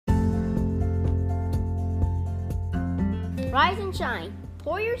Rise and shine.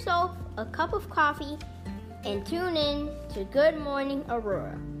 Pour yourself a cup of coffee and tune in to Good Morning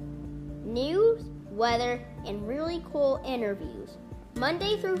Aurora. News, weather, and really cool interviews.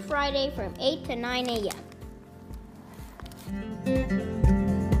 Monday through Friday from 8 to 9 a.m.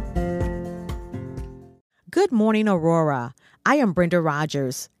 Good morning, Aurora. I am Brenda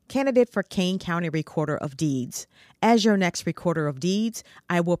Rogers, candidate for Kane County Recorder of Deeds. As your next Recorder of Deeds,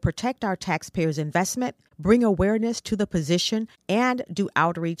 I will protect our taxpayers' investment, bring awareness to the position, and do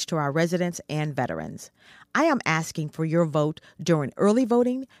outreach to our residents and veterans. I am asking for your vote during early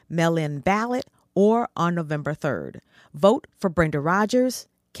voting, mail-in ballot, or on November 3rd. Vote for Brenda Rogers,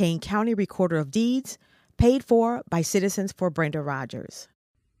 Kane County Recorder of Deeds, paid for by Citizens for Brenda Rogers.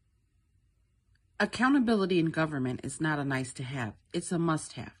 Accountability in government is not a nice to have, it's a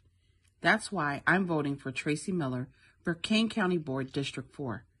must have. That's why I'm voting for Tracy Miller for Kane County Board District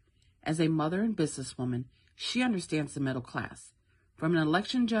 4. As a mother and businesswoman, she understands the middle class. From an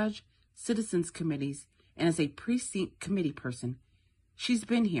election judge, citizens committees, and as a precinct committee person, she's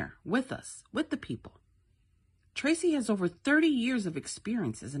been here with us, with the people. Tracy has over 30 years of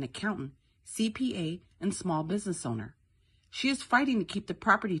experience as an accountant, CPA, and small business owner. She is fighting to keep the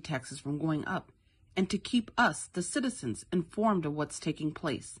property taxes from going up and to keep us, the citizens, informed of what's taking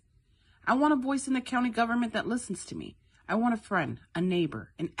place. I want a voice in the county government that listens to me. I want a friend, a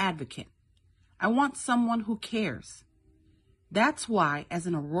neighbor, an advocate. I want someone who cares. That's why, as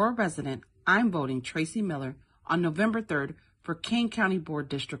an Aurora resident, I'm voting Tracy Miller on November 3rd for Kane County Board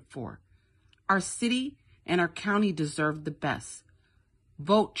District 4. Our city and our county deserve the best.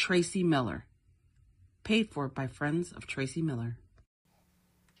 Vote Tracy Miller. Paid for by Friends of Tracy Miller.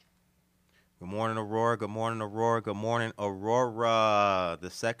 Good morning, Aurora. Good morning, Aurora. Good morning, Aurora. The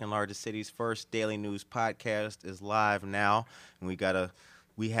second largest city's first daily news podcast is live now, and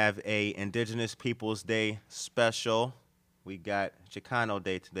we have a Indigenous Peoples Day special. We got Chicano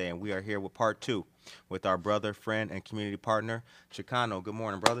Day today, and we are here with part 2 with our brother, friend, and community partner, Chicano. Good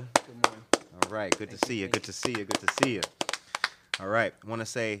morning, brother. Good morning. All right. Good to see you. Good to see you. Good to see you. All right. I want to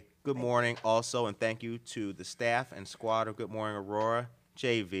say good morning also, and thank you to the staff and squad of Good Morning Aurora.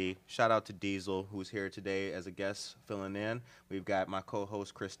 JV, shout out to Diesel, who's here today as a guest filling in. We've got my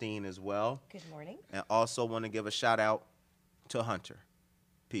co-host Christine as well. Good morning. And also want to give a shout out to Hunter.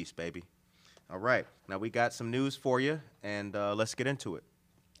 Peace, baby. All right, now we got some news for you, and let's get into it.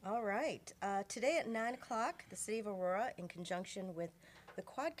 All right. Today at 9 o'clock, the City of Aurora, in conjunction with the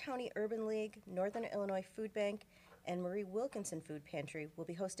Quad County Urban League, Northern Illinois Food Bank, and Marie Wilkinson Food Pantry will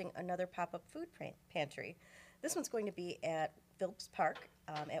be hosting another pop-up food pantry. This one's going to be at Phillips Park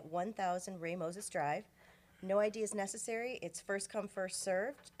at 1000 Ray Moses Drive. No ID is necessary. It's first come, first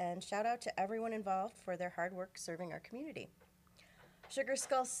served. And shout out to everyone involved for their hard work serving our community. Sugar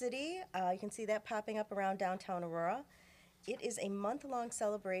Skull City, you can see that popping up around downtown Aurora. It is a month-long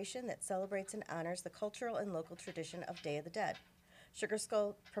celebration that celebrates and honors the cultural and local tradition of Day of the Dead. Sugar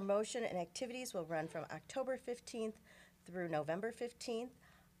Skull promotion and activities will run from October 15th through November 15th.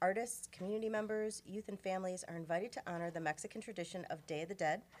 Artists, community members, youth, and families are invited to honor the Mexican tradition of Day of the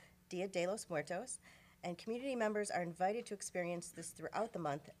Dead, Dia de los Muertos, and community members are invited to experience this throughout the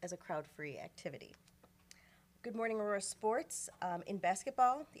month as a crowd-free activity. Good morning, Aurora Sports. In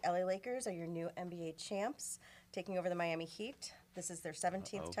basketball, the LA Lakers are your new NBA champs, taking over the Miami Heat. This is their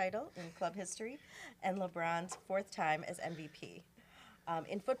 17th title in club history, and LeBron's 4th time as MVP.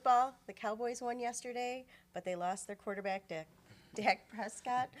 In football, the Cowboys won yesterday, but they lost their quarterback, Dak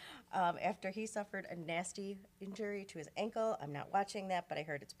Prescott, after he suffered a nasty injury to his ankle. I'm not watching that, but I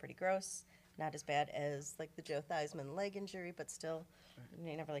heard it's pretty gross. Not as bad as like the Joe Theismann leg injury, but still,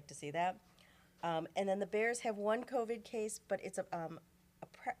 you never like to see that. And then the Bears have one COVID case, but it's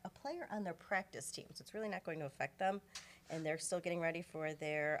a player on their practice team, so it's really not going to affect them. And they're still getting ready for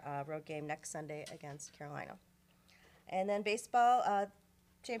their road game next Sunday against Carolina. And then baseball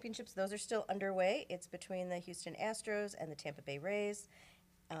championships, those are still underway. It's between the Houston Astros and the Tampa Bay Rays.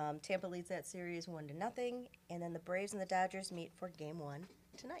 Tampa leads that series 1-0, and then the Braves and the Dodgers meet for Game 1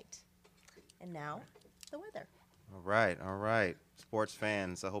 tonight. And now, the weather. All right. Sports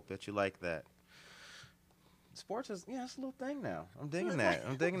fans, I hope that you like that. Sports is, it's a little thing now. I'm digging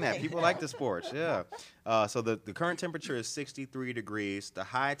that. People like the sports, yeah. So the current temperature is 63 degrees. The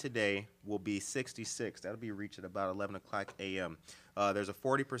high today will be 66. That'll be reached at about 11 o'clock a.m. There's a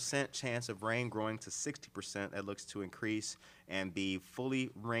 40% chance of rain growing to 60%. That looks to increase and be fully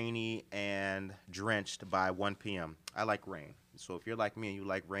rainy and drenched by 1 p.m. I like rain. So if you're like me and you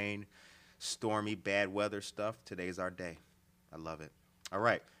like rain, stormy, bad weather stuff, today's our day. I love it. All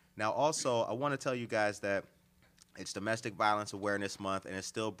right. Now, also, I want to tell you guys that It's Domestic Violence Awareness Month, and it's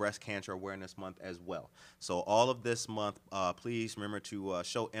still Breast Cancer Awareness Month as well. So all of this month, please remember to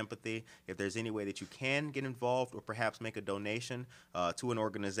show empathy. If there's any way that you can get involved or perhaps make a donation to an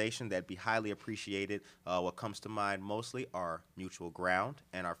organization, that'd be highly appreciated. What comes to mind mostly are Mutual Ground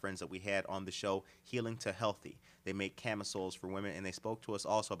and our friends that we had on the show, Healing to Healthy. They make camisoles for women, and they spoke to us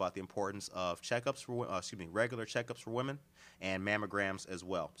also about the importance of checkups for, regular checkups for women and mammograms as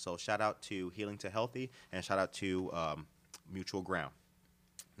well. So shout out to Healing to Healthy, and shout out to Mutual Ground.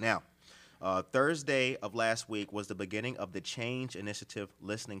 Now, Thursday of last week was the beginning of the Change Initiative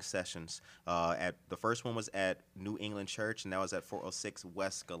listening sessions. The first one was at New England Church, and that was at 406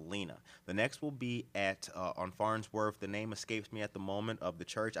 West Galena. The next will be at on Farnsworth. The name escapes me at the moment of the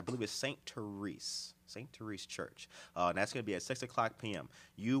church. I believe it's St. Therese Church. And that's going to be at 6 o'clock p.m.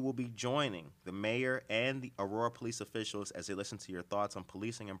 You will be joining the mayor and the Aurora police officials as they listen to your thoughts on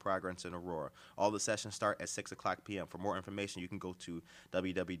policing and progress in Aurora. All the sessions start at 6 o'clock p.m. For more information, you can go to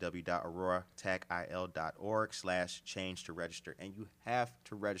www.auroratagil.org/change to register. And you have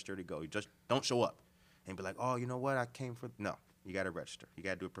to register to go. You just don't show up and be like, oh, you know what, I came for... No, you got to register. You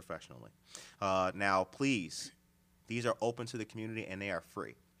got to do it professionally. Now, please, these are open to the community, and they are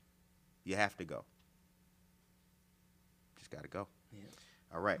free. You have to go. Got to go. Yeah.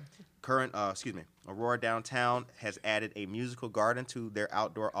 All right. Aurora Downtown has added a musical garden to their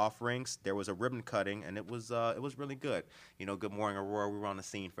outdoor offerings. There was a ribbon cutting, and it was really good. You know, Good Morning Aurora, we were on the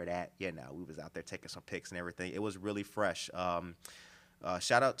scene for that. Yeah, no, we was out there taking some pics and everything. It was really fresh.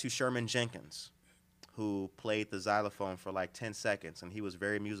 Shout out to Sherman Jenkins, who played the xylophone for like 10 seconds, and he was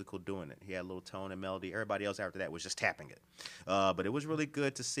very musical doing it. He had a little tone and melody. Everybody else after that was just tapping it. But it was really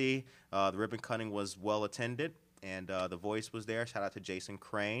good to see. The ribbon cutting was well attended. And the voice was there. Shout out to Jason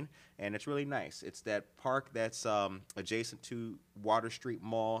Crane. And it's really nice. It's that park that's adjacent to Water Street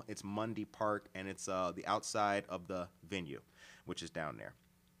Mall. It's Mundy Park, and it's the outside of the venue, which is down there.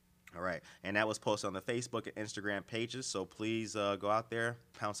 All right. And that was posted on the Facebook and Instagram pages. So please go out there,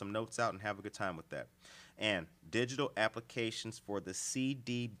 pound some notes out, and have a good time with that. And digital applications for the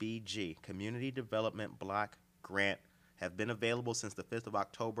CDBG, Community Development Block Grant, have been available since the 5th of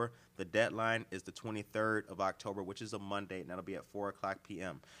October. The deadline is the 23rd of October, which is a Monday, and that'll be at 4 o'clock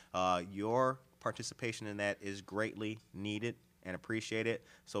p.m. Your participation in that is greatly needed and appreciated,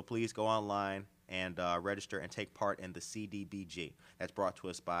 so please go online and register and take part in the CDBG. That's brought to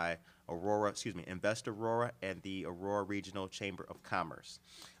us by Invest Aurora and the Aurora Regional Chamber of Commerce.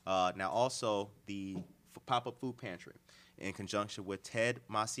 Now also the pop-up food pantry, in conjunction with Ted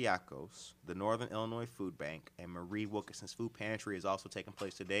Masiacos, the Northern Illinois Food Bank, and Marie Wilkinson's Food Pantry is also taking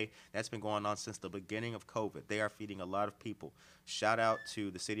place today. That's been going on since the beginning of COVID. They are feeding a lot of people. Shout out to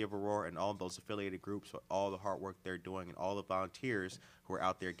the City of Aurora and all those affiliated groups for all the hard work they're doing and all the volunteers who are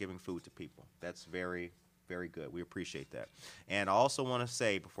out there giving food to people. That's very, very good. We appreciate that. And I also want to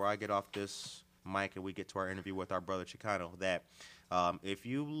say, before I get off this mic and we get to our interview with our brother Chicano, that if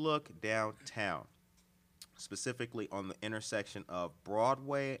you look downtown, specifically on the intersection of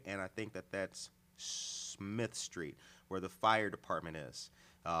Broadway and I think that's Smith Street, where the fire department is.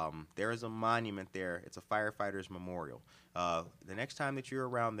 There is a monument there. It's a firefighter's memorial. The next time that you're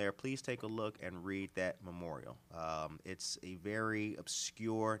around there, please take a look and read that memorial. It's a very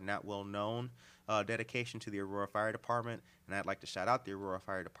obscure, not well-known dedication to the Aurora Fire Department, and I'd like to shout out the Aurora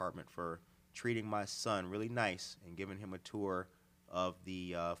Fire Department for treating my son really nice and giving him a tour of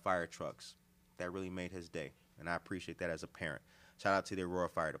the fire trucks. That really made his day, and I appreciate that as a parent. Shout out to the Aurora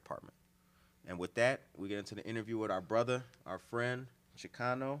Fire Department. And with that, we get into the interview with our brother, our friend,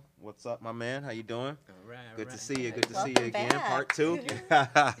 Chicano. What's up, my man? How you doing? All right. Good to see you. Good to Welcome see you again. back. Part two. Yeah,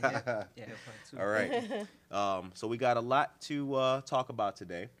 part two. All right. So we got a lot to talk about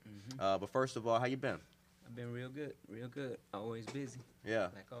today. But first of all, how you been? I've been real good. Always busy. Yeah.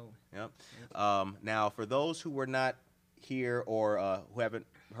 Like always. Yep. Now, for those who were not here or who haven't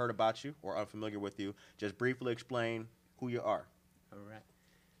heard about you or unfamiliar with you, just briefly explain who you are. All right.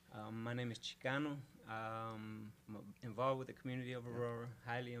 My name is Chicano. I'm involved with the community of Aurora,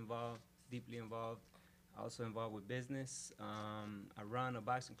 highly involved, deeply involved, also involved with business. I run a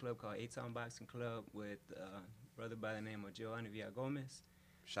boxing club called A-Town Boxing Club with a brother by the name of Giovanni Villagomez.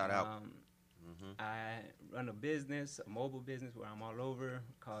 Shout out. I run a business, a mobile business where I'm all over,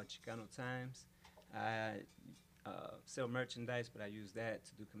 called Chicano Times. I sell merchandise, but I use that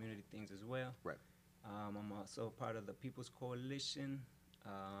to do community things as well. Right. I'm also part of the People's Coalition,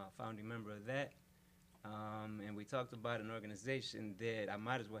 founding member of that. And we talked about an organization that I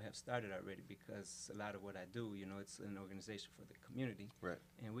might as well have started already, because a lot of what I do, it's an organization for the community. Right.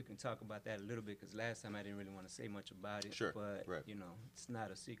 And we can talk about that a little bit, because last time I didn't really want to say much about it. Sure, But, right. it's not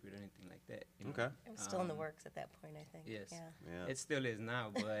a secret or anything like that. Okay. It was still in the works at that point, I think. Yes. Yeah. Yeah. It still is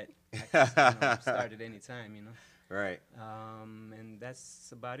now, but I can start at any time, Right. And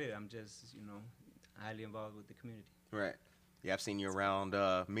that's about it. I'm just, highly involved with the community. Right. Yeah, I've seen you around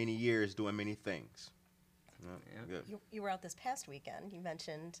many years doing many things. Yeah. Good. You were out this past weekend. You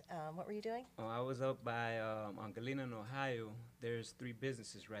mentioned, what were you doing? Oh, I was up by on Galena, in Ohio. There's 3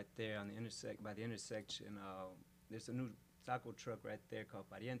 businesses right there on the by the intersection. There's a new taco truck right there called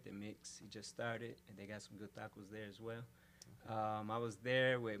Pariente Mix. He just started, and they got some good tacos there as well. I was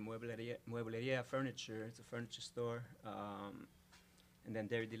there with Muebleria Furniture. It's a furniture store, and then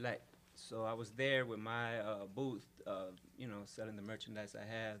Dairy Delight. So I was there with my booth, selling the merchandise I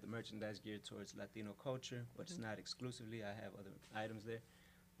have, the merchandise geared towards Latino culture, but it's not exclusively. I have other items there.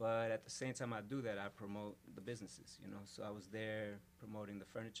 But at the same time I do that, I promote the businesses, So I was there promoting the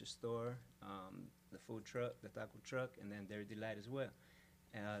furniture store, the food truck, the taco truck, and then Dairy Delight as well.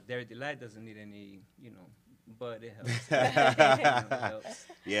 Dairy Delight doesn't need any, but it helps. It helps.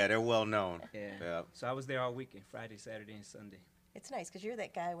 Yeah, they're well known. Yeah. So I was there all weekend, Friday, Saturday, and Sunday. It's nice because you're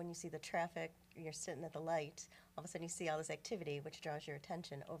that guy when you see the traffic, you're sitting at the light, all of a sudden you see all this activity, which draws your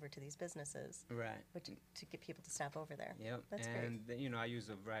attention over to these businesses, Right. which to get people to stop over there. Yep. That's and I use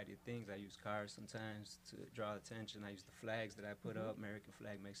a variety of things. I use cars sometimes to draw attention. I use the flags that I put up, American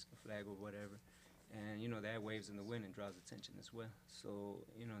flag, Mexican flag, or whatever. And, that waves in the wind and draws attention as well. So,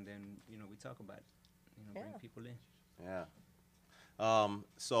 and then, we talk about it, bring people in. Yeah.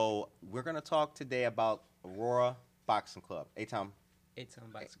 So we're going to talk today about Aurora Boxing Club, A-Town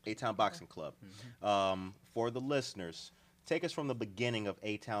Boxing Club. For the listeners, take us from the beginning of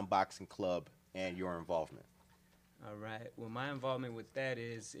A-Town Boxing Club and your involvement. All right. Well, my involvement with that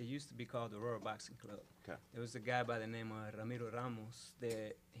is, it used to be called the Aurora Boxing Club. Okay. There was a guy by the name of Ramiro Ramos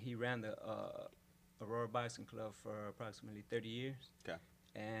that he ran the Aurora Boxing Club for approximately 30 years. Okay.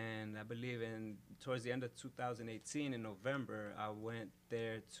 And I believe towards the end of 2018, in November, I went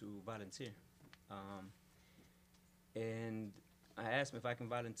there to volunteer. And I asked him if I can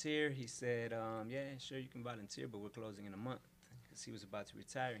volunteer. He said, yeah, sure, you can volunteer, but we're closing in a month. Because he was about to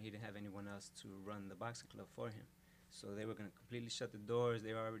retire, and he didn't have anyone else to run the boxing club for him. So they were going to completely shut the doors.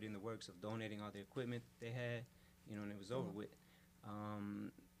 They were already in the works of donating all the equipment they had, and it was over with.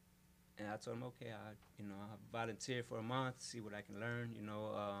 And I told him, okay, I'll volunteer for a month, see what I can learn,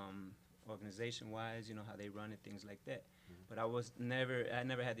 organization-wise, how they run it, things like that. But I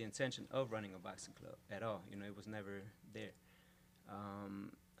never had the intention of running a boxing club at all. It was never there.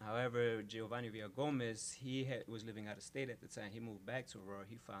 However, Giovanni Villagomez, he was living out of state at the time. He moved back to Aurora.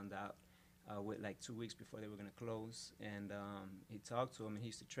 He found out with like 2 weeks before they were going to close. And he talked to him, and he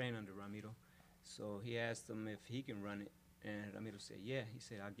used to train under Ramiro. So he asked him if he can run it. And Ramiro said, yeah. He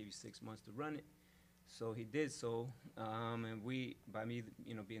said, I'll give you 6 months to run it. So he did so. And by me,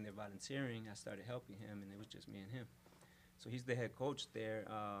 being there volunteering, I started helping him, and it was just me and him. So he's the head coach there.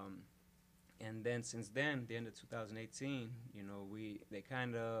 And then since then, the end of 2018, they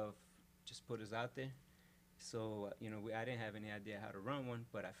kind of just put us out there. So, I didn't have any idea how to run one,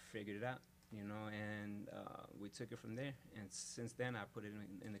 but I figured it out, and we took it from there. And since then, I put it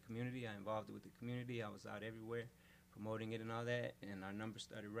in the community. I involved it with the community. I was out everywhere promoting it and all that, and our numbers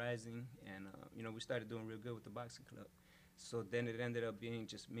started rising. And, we started doing real good with the boxing club. So then it ended up being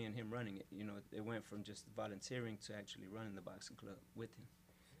just me and him running it. It went from just volunteering to actually running the boxing club with him.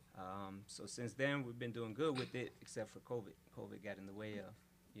 So since then, we've been doing good with it, except for COVID. COVID got in the way of,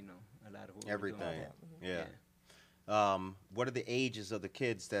 a lot of what everything. we're doing. Yeah. What are the ages of the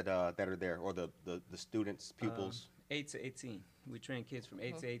kids that are there, or the students, pupils? 8 to 18. We train kids from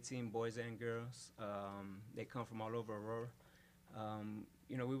 8 to 18, boys and girls. They come from all over Aurora.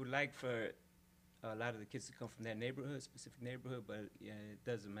 We would like for a lot of the kids to come from that neighborhood, specific neighborhood, but yeah, it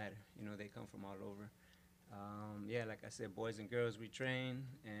doesn't matter. They come from all over. Like I said, boys and girls we train,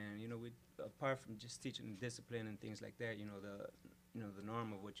 and we, apart from just teaching them discipline and things like that, the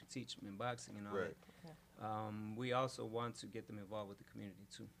norm of what you teach them in boxing and all Right. that. We also want to get them involved with the community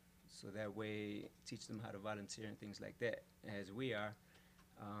too, so that way teach them how to volunteer and things like that, as we are.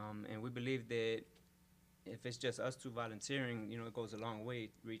 And we believe that if it's just us two volunteering, it goes a long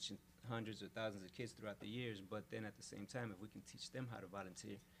way, reaching hundreds or thousands of kids throughout the years. But then at the same time, if we can teach them how to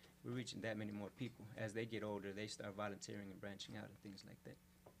volunteer, we're reaching that many more people. As they get older, they start volunteering and branching out and things like that.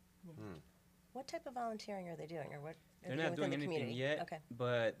 What type of volunteering are they doing, or what? They're not doing anything yet. Okay.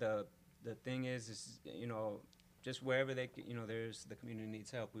 But the thing is just wherever they can, there's the community needs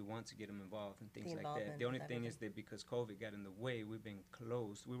help. We want to get them involved and things like that. The only thing is that because COVID got in the way, we've been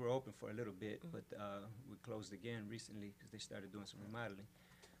closed. We were open for a little bit, but we closed again recently because they started doing some remodeling.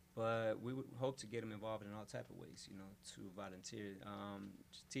 But we would hope to get them involved in all type of ways, to volunteer,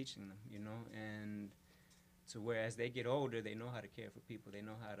 just teaching them, and to where as they get older, they know how to care for people. They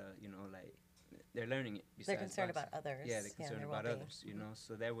know how to, they're learning it. They're concerned about others. Yeah, they're concerned about well-being. others,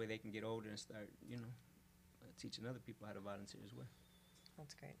 so that way they can get older and start, teaching other people how to volunteer as well.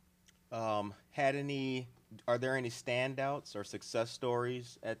 That's great. Are there any standouts or success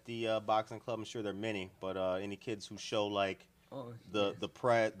stories at the boxing club? I'm sure there are many, but any kids who show like where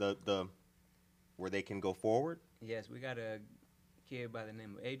they can go forward? Yes, we got a kid by the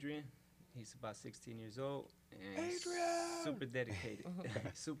name of Adrian. He's about 16 years old and super dedicated.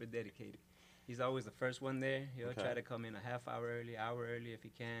 Super dedicated. He's always the first one there. He'll try to come in a half hour early, hour early if he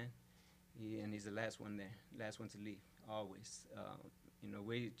can. And he's the last one there, last one to leave, always.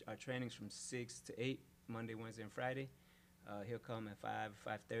 Our training's from 6 to 8, Monday, Wednesday, and Friday. He'll come at 5,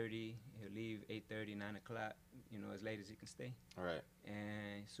 5:30. He'll leave 8:30, 9 o'clock, as late as he can stay. All right.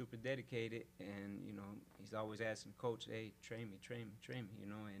 And he's super dedicated, and, he's always asking Coach, hey, train me, and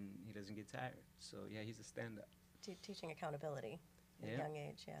he doesn't get tired. So, yeah, he's a stand-up. Teaching accountability at a young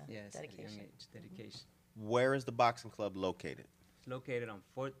age, Yes, dedication. at a young age, dedication. Where is the boxing club located? It's located on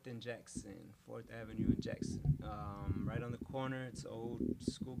 4th and Jackson, 4th Avenue in Jackson. Right on the corner, it's an old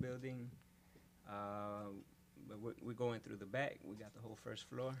school building. But we're going through the back. We got the whole first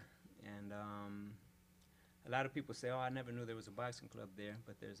floor. And a lot of people say, oh, I never knew there was a boxing club there,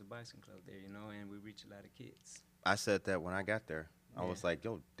 but there's a boxing club there, and we reach a lot of kids. I said that when I got there. I was like,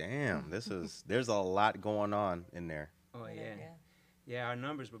 yo, damn, there's a lot going on in there. Oh, yeah. Yeah, our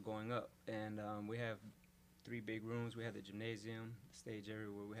numbers were going up. And we have 3 big rooms. We have the gymnasium, the stage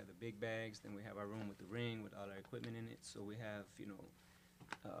area where we have the big bags. Then we have our room with the ring with all our equipment in it. So we have,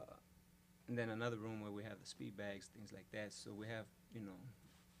 and then another room where we have the speed bags, things like that. So we have,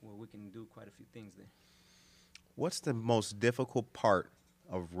 where we can do quite a few things there. What's the most difficult part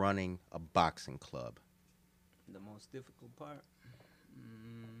of running a boxing club? The most difficult part?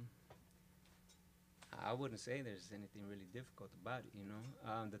 I wouldn't say there's anything really difficult about it,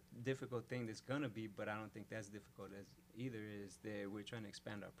 The difficult thing that's going to be, but I don't think that's difficult as either, is that we're trying to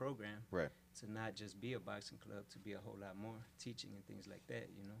expand our program. Right. To not just be a boxing club, to be a whole lot more, teaching and things like that,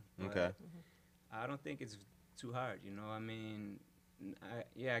 Okay. I don't think it's too hard, I mean,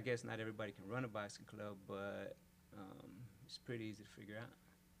 I guess not everybody can run a boxing club, but it's pretty easy to figure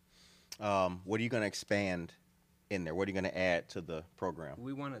out. What are you going to expand in there? What are you going to add to the program?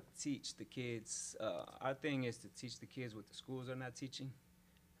 We want to teach the kids. Our thing is to teach the kids what the schools are not teaching.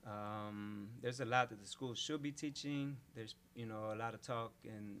 There's a lot that the schools should be teaching. There's, a lot of talk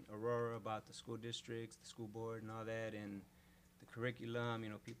in Aurora about the school districts, the school board and all that, and the curriculum.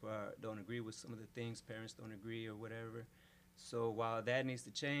 People don't agree with some of the things. Parents don't agree or whatever. So while that needs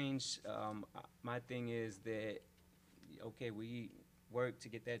to change, my thing is that, okay, we work to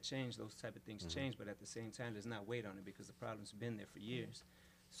get that changed, those type of things change, but at the same time, let's not wait on it because the problem's been there for years.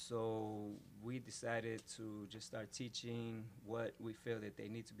 So we decided to just start teaching what we feel that they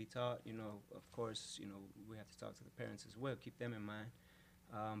need to be taught. Of course, we have to talk to the parents as well, keep them in mind.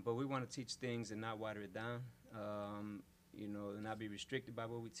 But we want to teach things and not water it down, and not be restricted by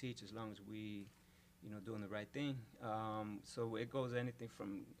what we teach as long as we, doing the right thing. So it goes anything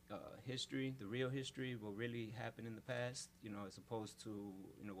from history, the real history, what really happened in the past, as opposed to,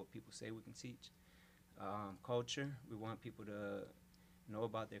 what people say we can teach. Culture, we want people to know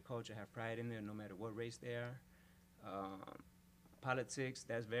about their culture, have pride in it, no matter what race they are. Politics,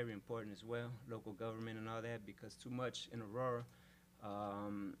 that's very important as well, local government and all that, because too much in Aurora,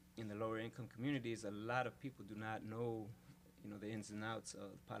 in the lower income communities, a lot of people do not know the ins and outs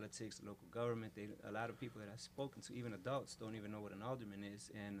of politics, local government. A lot of people that I've spoken to, even adults, don't even know what an alderman is.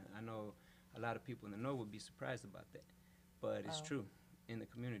 And I know a lot of people in the know would be surprised about that. But it's true. In the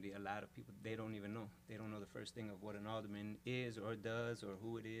community, a lot of people, they don't even know. They don't know the first thing of what an alderman is or does or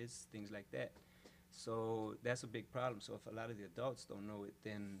who it is, things like that. So that's a big problem. So if a lot of the adults don't know it,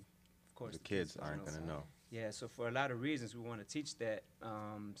 then, of course, The kids aren't going to know. Yeah, so for a lot of reasons, we want to teach that.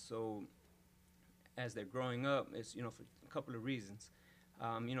 So as they're growing up, it's, for a couple of reasons.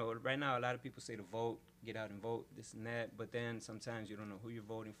 Right now, a lot of people say to vote, get out and vote, this and that, but then sometimes you don't know who you're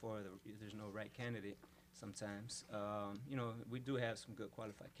voting for. There's no right candidate sometimes. We do have some good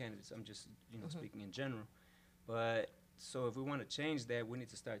qualified candidates. I'm just, speaking in general. But so if we want to change that, we need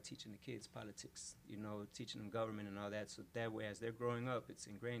to start teaching the kids politics, teaching them government and all that. So that way, as they're growing up, it's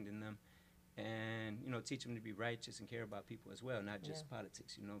ingrained in them. And, teach them to be righteous and care about people as well, not just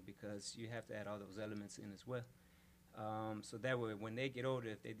politics, because you have to add all those elements in as well. So that way, when they get older,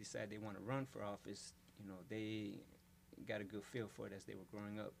 if they decide they want to run for office, they got a good feel for it as they were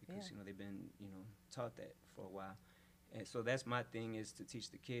growing up because they've been taught that for a while. And so that's my thing, is to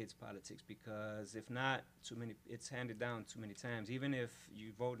teach the kids politics, because if not, it's handed down too many times. Even if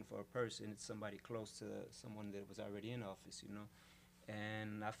you're voting for a person, it's somebody close to someone that was already in office,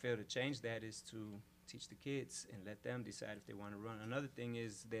 And I feel to change that is to teach the kids and let them decide if they want to run. Another thing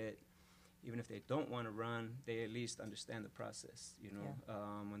is that even if they don't want to run, they at least understand the process,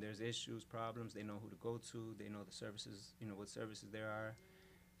 When there's issues, problems, they know who to go to, they know the services, what services there are.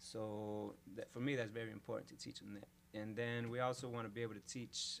 So for me, that's very important to teach them that. And then we also want to be able to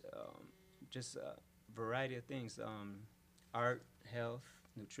teach just a variety of things, art, health,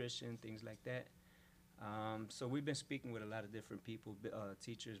 nutrition, things like that. So we've been speaking with a lot of different people,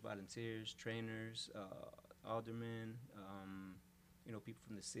 teachers, volunteers, trainers, aldermen, people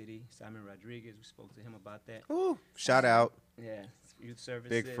from the city. Simon Rodriguez, we spoke to him about that. Ooh, shout out. Yeah, youth services.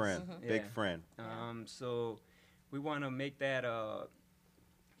 Big friend, big friend. So we want to make that,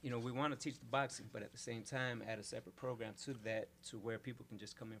 we want to teach the boxing, but at the same time add a separate program to that, to where people can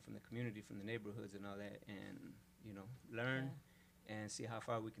just come in from the community, from the neighborhoods and all that, and, learn and see how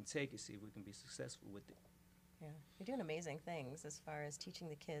far we can take it, see if we can be successful with it. Yeah, you're doing amazing things as far as teaching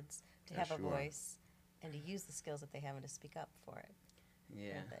the kids to Yeah, have a sure. voice and to use the skills that they have and to speak up for it.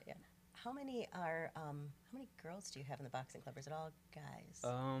 Yeah. Love that, yeah. How many girls do you have in the boxing club? Or is it all guys?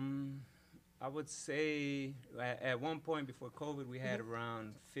 I would say at one point before COVID, we had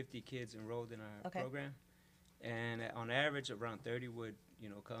around 50 kids enrolled in our program, and on average, around 30 would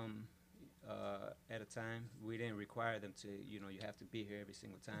come at a time. We didn't require them to, you have to be here every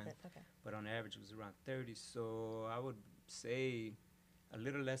single time, but on average, it was around 30. So I would say a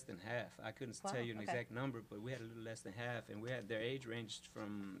little less than half. I couldn't tell you an exact number, but we had a little less than half, and we had their age ranged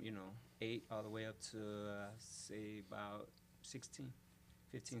from 8 all the way up to say about 16.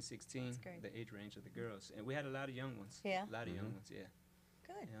 15, 16, the age range of the girls. And we had a lot of young ones. Yeah. A lot of young ones, yeah.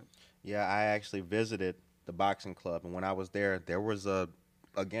 Good. Yeah, I actually visited the boxing club, and when I was there was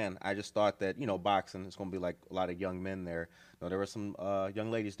again, I just thought that, boxing is going to be like a lot of young men there. No, there were some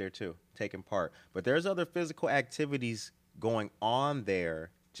young ladies there too, taking part. But there's other physical activities going on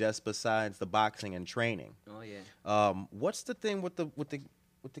there just besides the boxing and training. Oh, yeah. What's the thing with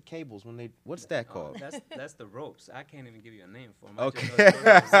the cables what's that called? That's the ropes. I can't even give you a name for them. Okay.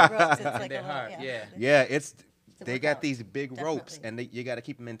 They're hard, yeah. Yeah, they got workout. these big ropes, and you got to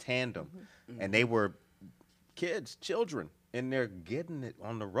keep them in tandem. And they were children, and they're getting it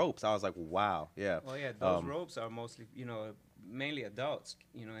on the ropes. I was like, wow, yeah. Oh, yeah, those ropes are mostly, mainly adults,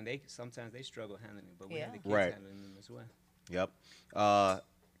 and sometimes they struggle handling it, but we have the kids handling them as well. Yep.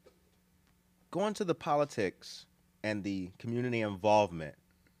 Going to the politics and the community involvement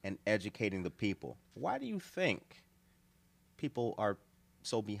and educating the people. Why do you think people are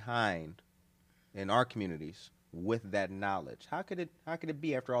so behind in our communities with that knowledge? How could it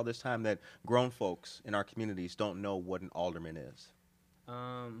be after all this time that grown folks in our communities don't know what an alderman is?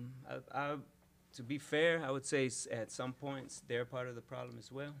 To be fair, I would say at some points they're part of the problem as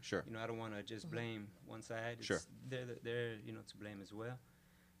well. Sure. I don't want to just blame one side. Sure. They're to blame as well.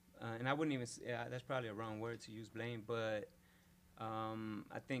 And I wouldn't even that's probably a wrong word to use, blame, but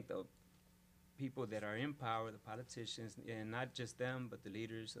I think the people that are in power, the politicians, and not just them, but the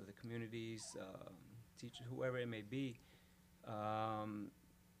leaders of the communities, teachers, whoever it may be,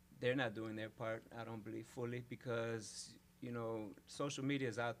 they're not doing their part, I don't believe, fully, because social media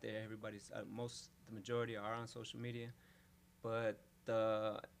is out there. Everybody's the majority are on social media, but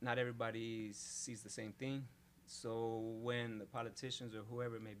not everybody sees the same thing. So when the politicians or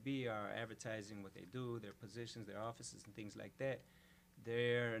whoever it may be are advertising what they do, their positions, their offices, and things like that,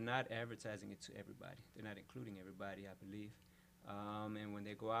 they're not advertising it to everybody. They're not including everybody, I believe. And when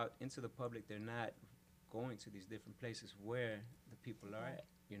they go out into the public, they're not going to these different places where the people are at.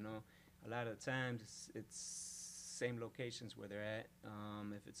 A lot of times it's same locations where they're at.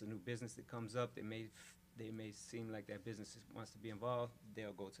 If it's a new business that comes up, they may seem like that business wants to be involved.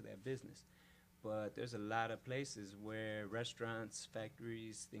 They'll go to that business. But there's a lot of places where restaurants,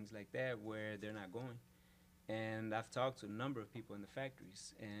 factories, things like that, where they're not going. And I've talked to a number of people in the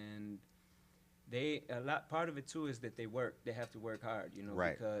factories, and part of it too is that they have to work hard,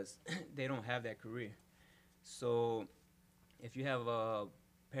 Right. Because they don't have that career. So if you have a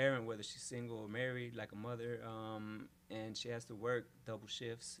parent, whether she's single or married, like a mother, and she has to work double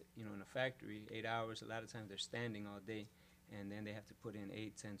shifts, in a factory, 8 hours, a lot of times they're standing all day, and then they have to put in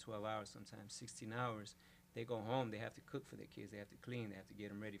 8, 10, 12 hours, sometimes 16 hours. They go home, they have to cook for their kids, they have to clean, they have to get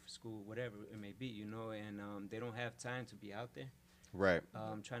them ready for school, whatever it may be, and they don't have time to be out there. Right.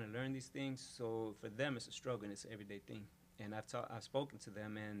 trying to learn these things. So for them, it's a struggle and it's an everyday thing. And I've spoken to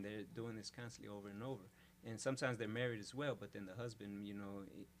them, and they're doing this constantly over and over. And sometimes they're married as well, but then the husband,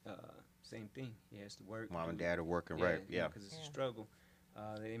 same thing. He has to work. Mom and dad are working, right? Yeah. Because it's a struggle.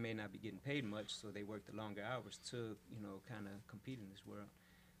 They may not be getting paid much, so they work the longer hours to, kind of compete in this world.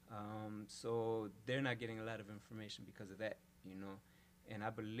 So they're not getting a lot of information because of that, And I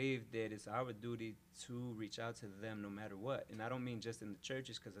believe that it's our duty to reach out to them no matter what. And I don't mean just in the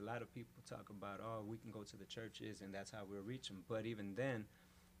churches, because a lot of people talk about, oh, we can go to the churches and that's how we'll reach them. But even then,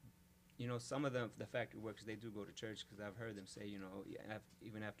 some of the factory workers, they do go to church, because I've heard them say,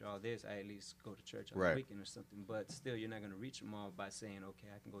 even after all this, I at least go to church on the weekend or something. But still, you're not going to reach them all by saying, okay,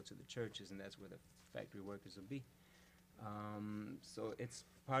 I can go to the churches, and that's where the factory workers will be. So it's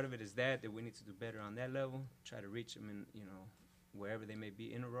part of it is that we need to do better on that level, try to reach them in, wherever they may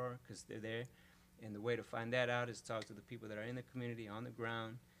be in Aurora, because they're there. And the way to find that out is talk to the people that are in the community on the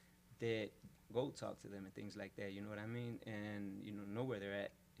ground, that go talk to them and things like that, you know what I mean? And, know where they're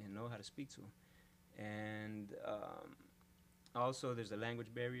at and know how to speak to them. And also there's a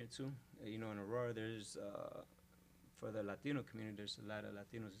language barrier too. In Aurora, there's, for the Latino community, there's a lot of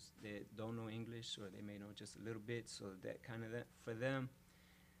Latinos that don't know English, or they may know just a little bit, so that kind of, for them,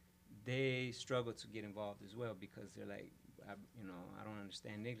 they struggle to get involved as well, because they're like, I don't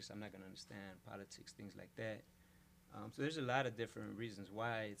understand English, I'm not going to understand politics, things like that. So there's a lot of different reasons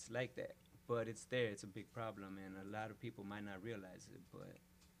why it's like that, but it's there, it's a big problem, and a lot of people might not realize it, but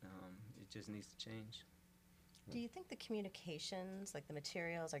it just needs to change. Do you think the communications, like the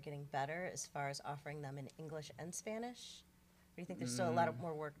materials, are getting better as far as offering them in English and Spanish? Or do you think there's still a lot of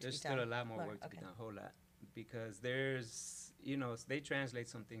more work to be done? There's still a lot more work to be done, a whole lot, because there's, they translate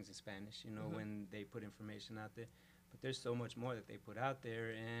some things in Spanish, when they put information out there. But there's so much more that they put out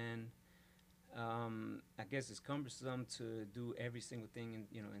there, and I guess it's cumbersome to do every single thing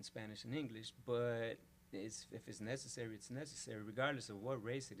in Spanish and English, but if it's necessary, it's necessary, regardless of what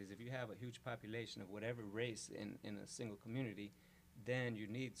race it is. If you have a huge population of whatever race in a single community, then you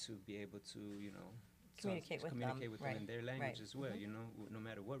need to be able to, communicate with them in their language as well, no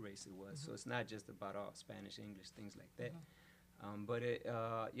matter what race it was. So it's not just about Spanish, English, things like that. But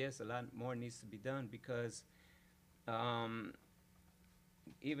yes, a lot more needs to be done, because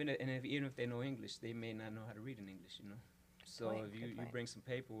even if they know English, they may not know how to read in English, So if you bring some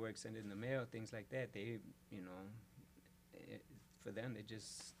paperwork, send it in the mail, things like that, they, for them, they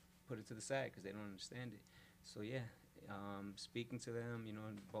just put it to the side because they don't understand it. So yeah, speaking to them, in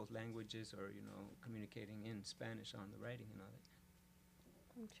both languages, or, communicating in Spanish on the writing and all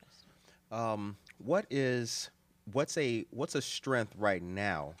that. Interesting. What's a strength right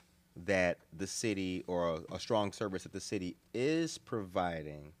now that the city, or a strong service that the city is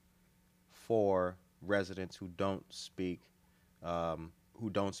providing for residents who don't speak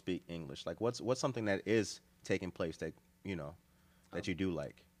English? Like, what's something that is taking place that that you do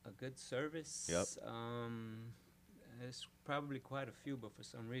like? A good service. Yep. There's probably quite a few, but for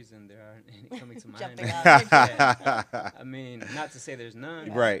some reason there aren't any coming to mind. Jumping out. Yeah. I mean, not to say there's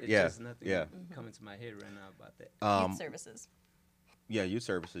none. Right. It's Yeah. just nothing Yeah. coming to my head right now about that. Youth services. Yeah, youth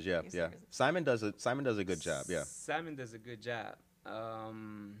services. Yeah, Youth yeah. services. Simon does a good job. Yeah. Simon does a good job.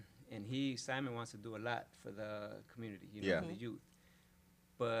 And Simon wants to do a lot for the community, Yeah. the youth.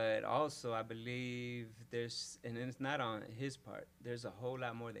 But also, I believe and it's not on his part, there's a whole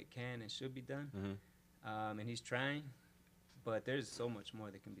lot more that can and should be done. Mm-hmm. And he's trying, but there's so much more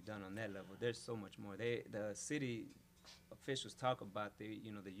that can be done on that level. There's so much more. The city officials talk about the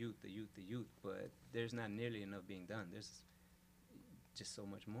youth, but there's not nearly enough being done. There's just so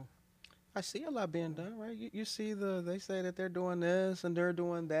much more. I see a lot being done, right? You see they say that they're doing this and they're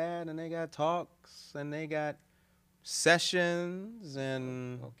doing that, and they got talks and they got sessions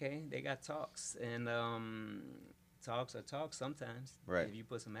and Okay, they got talks, and talks are talks sometimes. Right. If you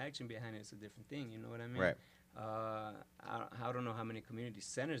put some action behind it, it's a different thing. You know what I mean? Right. I don't know how many community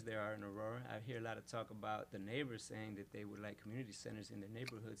centers there are in Aurora. I hear a lot of talk about the neighbors saying that they would like community centers in their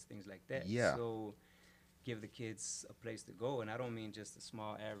neighborhoods, things like that. Yeah. So give the kids a place to go, and I don't mean just a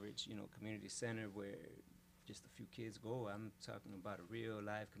small average, community center where just a few kids go. I'm talking about a real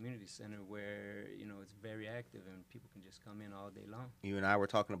live community center where, it's very active and people can just come in all day long. you and I were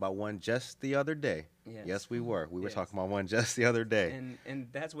talking about one just the other day. Yes. Yes, we were. We were Yes. talking about one just the other day.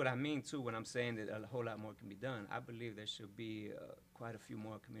 And that's what I mean, too, when I'm saying that a whole lot more can be done. I believe there should be quite a few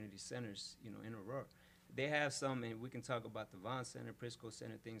more community centers, in Aurora. They have some, and we can talk about the Vaughn Center, Prisco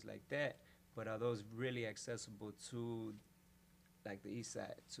Center, things like that, but are those really accessible to, like, the east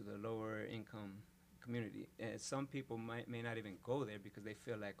side, to the lower income community. And some people may not even go there because they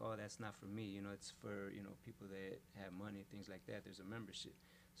feel like, oh, that's not for me. You know, it's for, you know, people that have money, things like that. There's a membership.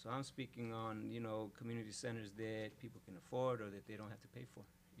 So I'm speaking on, you know, community centers that people can afford or that they don't have to pay for.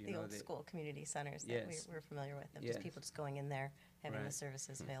 You The know, old school community centers that Yes. we're familiar with, of Yes. just people just going in there, having the Right.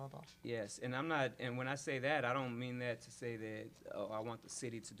 services available. Yes, and I'm not, and when I say that, I don't mean that to say that, oh, I want the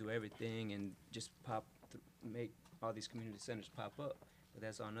city to do everything and just make all these community centers pop up. But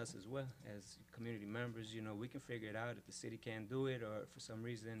that's on us as well, as community members. You know, we can figure it out. If the city can't do it, or for some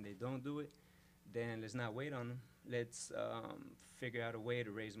reason they don't do it, then let's not wait on them. Let's figure out a way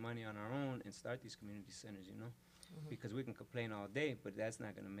to raise money on our own and start these community centers, you know? Because we can complain all day, but that's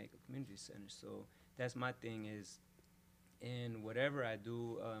not going to make a community center. So that's my thing is, in whatever I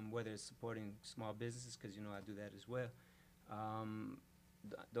do, whether it's supporting small businesses, because, you know, I do that as well,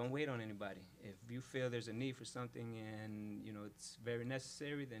 don't wait on anybody. If you feel there's a need for something and, you know, it's very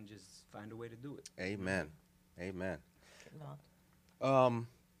necessary, then just find a way to do it. Amen. Amen. Get involved.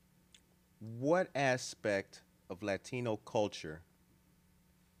 What aspect of Latino culture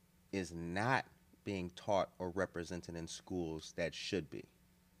is not being taught or represented in schools that should be?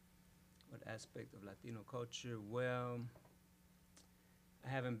 What aspect of Latino culture? Well, I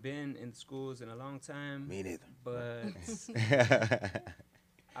haven't been in schools in a long time. Me neither. But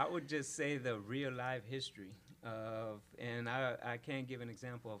I would just say the real life history of, and I can't give an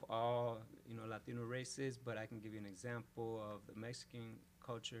example of all, you know, Latino races, but I can give you an example of the Mexican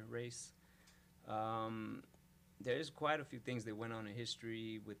culture, race. There's quite a few things that went on in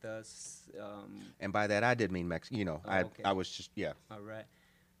history with us. And by that, I did mean Mexico. You know, okay. I was just, yeah. All right.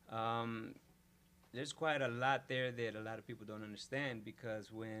 There's quite a lot there that a lot of people don't understand,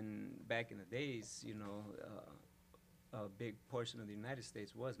 because when back in the days, you know, a big portion of the United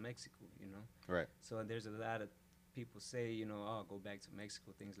States was Mexico, you know. Right. So there's a lot of people say, you know, oh, go back to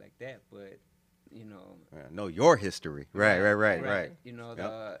Mexico, things like that. But, you know. Know your history. Right. You know,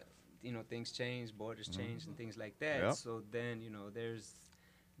 Yep. You know, things change, borders change, and things like that. Yep. So then, you know, there's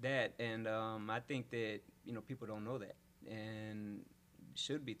that. And I think that, you know, people don't know that. And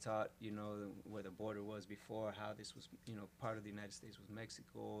should be taught, you know, where the border was before, how this was, you know, part of the United States was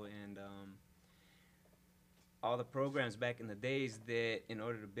Mexico, and all the programs back in the days that in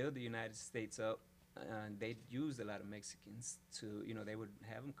order to build the United States up, they used a lot of Mexicans to, you know, they would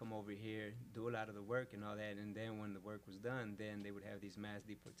have them come over here, do a lot of the work and all that, and then when the work was done, then they would have these mass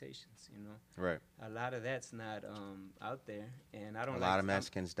deportations, you know. Right. A lot of that's not out there, and I don't A like lot of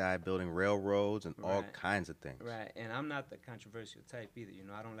Mexicans died building railroads and all Right. kinds of things. Right, and I'm not the controversial type either. You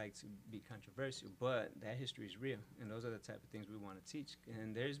know, I don't like to be controversial, but that history is real, and those are the type of things we want to teach.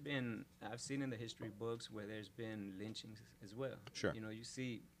 And I've seen in the history books where there's been lynchings as well. Sure. You know, you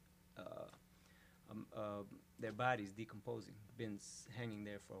see their bodies decomposing, been hanging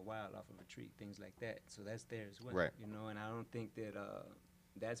there for a while off of a tree, things like that. So that's there as well. Right. You know, and I don't think that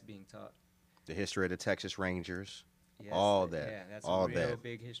that's being taught. The history of the Texas Rangers. Yes, All that. Yeah, that's all a real that.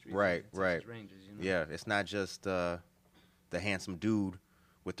 big history. Right, of the right. Texas Rangers, you know? Yeah, it's not just the handsome dude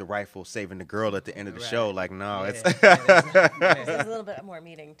with the rifle saving the girl at the end of the Right. show. Like, no, Yeah, it's There's a little bit more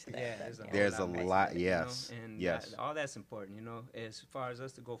meaning to that. Yeah, than- There's a whole more lot, to it, you know, yes, and yes. all that's important, you know. As far as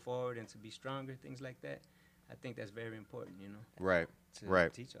us to go forward and to be stronger, things like that, I think that's very important, you know, right, to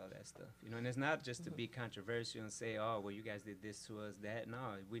right. teach all that stuff, you know. And it's not just to be controversial and say, oh, well, you guys did this to us, that.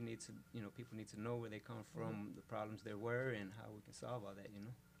 No, we need to, you know, people need to know where they come from, the problems there were, and how we can solve all that, you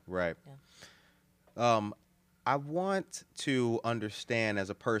know. Right. I want to understand,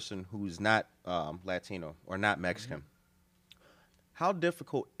 as a person who's not Latino or not Mexican, how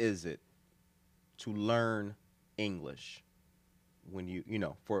difficult is it to learn English when you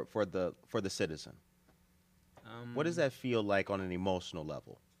know, for the citizen? What does that feel like on an emotional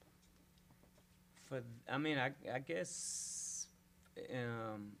level? I guess,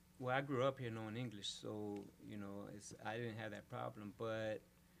 well, I grew up here knowing English, so, you know, I didn't have that problem, but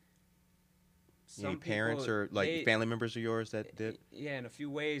Any parents or like family members of yours that did? Yeah, in a few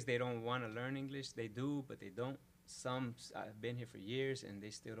ways, they don't want to learn English. They do, but they don't. Some, I've been here for years, and they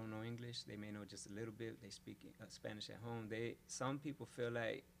still don't know English. They may know just a little bit. They speak Spanish at home. Some people feel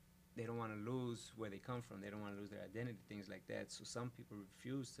like they don't want to lose where they come from. They don't want to lose their identity, things like that. So some people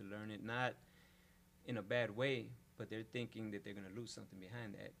refuse to learn it, not in a bad way, but they're thinking that they're going to lose something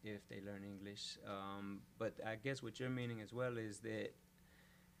behind that if they learn English. But I guess what you're meaning as well is that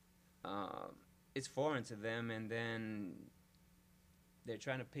it's foreign to them, and then they're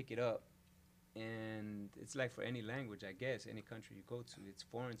trying to pick it up. And it's like for any language, I guess, any country you go to, it's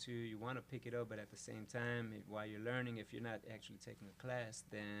foreign to you. You want to pick it up, but at the same time, while you're learning, if you're not actually taking a class,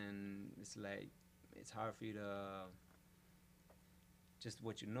 then it's like it's hard for you to just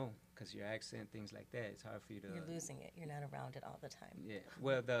what you know, because your accent, things like that, it's hard for you to. You're losing it. You're not around it all the time. Yeah.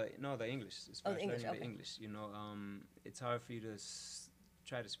 Well, the English. As far Oh, the as English, learning the okay. English, it's hard for you to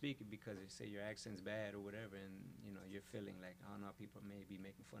try to speak it because they say your accent's bad or whatever, and you're feeling like, oh no, people may be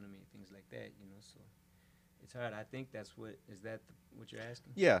making fun of me, things like that. So it's hard. I think that's what what you're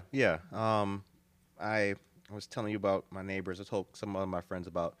asking? Yeah, yeah. I was telling you about my neighbors. I told some of my friends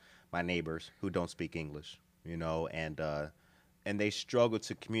about my neighbors who don't speak English, and they struggle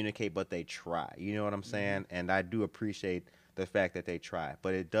to communicate, but they try. You know what I'm saying? And I do appreciate the fact that they try.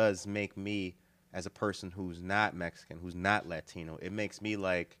 But it does make me, as a person who's not Mexican, who's not Latino, it makes me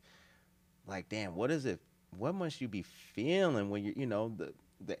like, damn, what is it? What must you be feeling when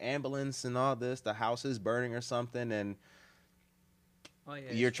the ambulance and all this, the house is burning or something, and Oh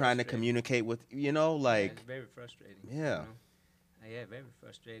yeah, you're it's trying to frustrating. communicate with, Yeah, it's very frustrating. Yeah. Yeah, very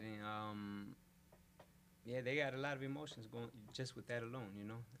frustrating. Yeah, they got a lot of emotions going just with that alone.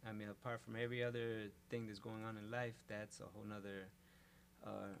 I mean, apart from every other thing that's going on in life, that's a whole nother,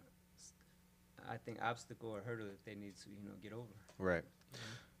 I think, obstacle or hurdle that they need to get over. Right.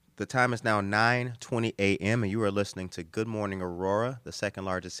 The time is now 9:20 a.m., and you are listening to Good Morning Aurora, the second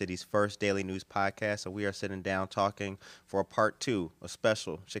largest city's first daily news podcast. And we are sitting down talking for a part 2, a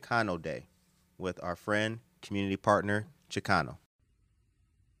special Chicano Day, with our friend, community partner, Chicano.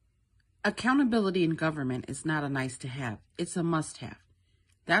 Accountability in government is not a nice to have. It's a must have.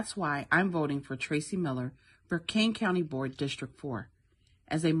 That's why I'm voting for Tracy Miller for Kane County Board District 4.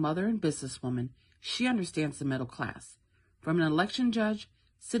 As a mother and businesswoman, she understands the middle class. From an election judge,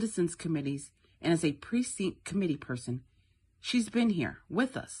 citizens committees, and as a precinct committee person, she's been here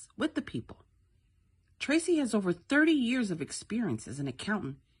with us, with the people. Tracy has over 30 years of experience as an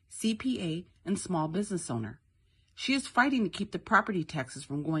accountant, CPA, and small business owner. She is fighting to keep the property taxes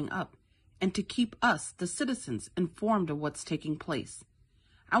from going up and to keep us, the citizens, informed of what's taking place.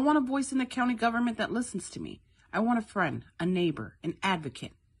 I want a voice in the county government that listens to me. I want a friend, a neighbor, an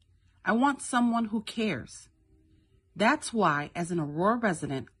advocate. I want someone who cares. That's why, as an Aurora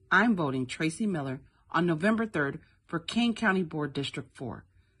resident, I'm voting Tracy Miller on November 3rd for Kane County Board District 4.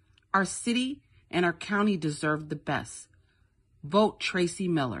 Our city and our county deserve the best. Vote Tracy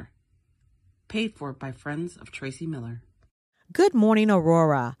Miller. Paid for by Friends of Tracy Miller. Good morning,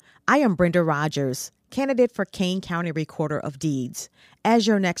 Aurora. I am Brenda Rogers, candidate for Kane County Recorder of Deeds. As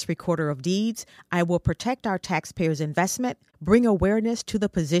your next Recorder of Deeds, I will protect our taxpayers' investment, bring awareness to the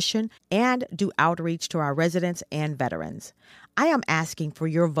position, and do outreach to our residents and veterans. I am asking for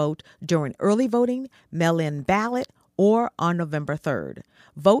your vote during early voting, mail-in ballot, or on November 3rd.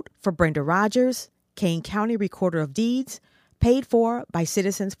 Vote for Brenda Rogers, Kane County Recorder of Deeds, paid for by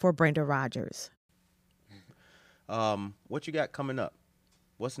Citizens for Brenda Rogers. What you got coming up?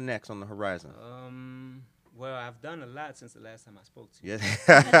 What's next on the horizon? Well, I've done a lot since the last time I spoke to you. Yes.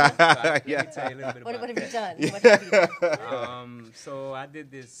 Let me tell you a little bit What about have you that. done? What have you done? So I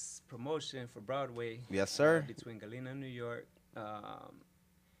did this promotion for Broadway. Yes, sir. Between Galena and New York. I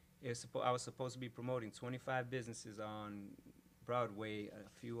was supposed to be promoting 25 businesses on Broadway, a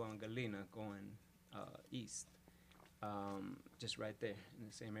few on Galena going east, just right there in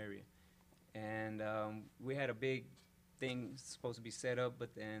the same area. And we had a big thing supposed to be set up,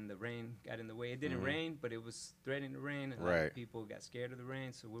 but then the rain got in the way. It didn't rain, but it was threatening to rain. And a lot Right. of people got scared of the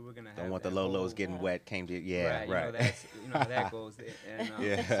rain, so we were going to have Don't want the that low lows whole- getting wet. Came to right. You know how that goes. And,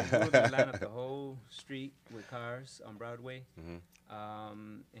 Yeah. so we were going to line up the whole street with cars on Broadway,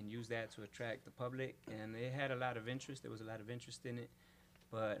 and use that to attract the public. And it had a lot of interest. There was a lot of interest in it.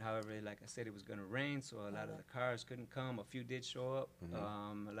 But however, like I said, it was going to rain, so a lot of the cars couldn't come. A few did show up.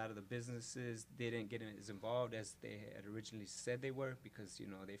 A lot of the businesses didn't get as involved as they had originally said they were, because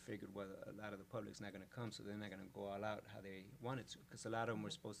they figured, well, a lot of the public's not going to come, so they're not going to go all out how they wanted to. Because a lot of them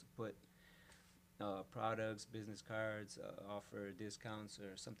were supposed to put products, business cards, offer discounts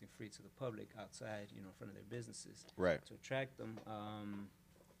or something free to the public outside, in front of their businesses, Right. to attract them.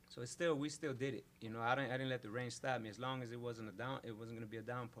 So we still did it. I didn't let the rain stop me. As long as it wasn't going to be a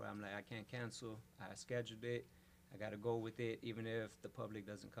downpour. I'm like, I can't cancel. I scheduled it. I got to go with it, even if the public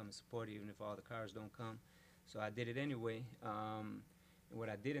doesn't come and support it, even if all the cars don't come. So I did it anyway. And what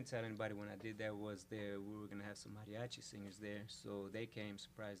I didn't tell anybody when I did that was we were going to have some mariachi singers there. So they came,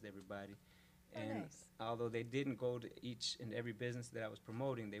 surprised everybody. And nice. although they didn't go to each and every business that I was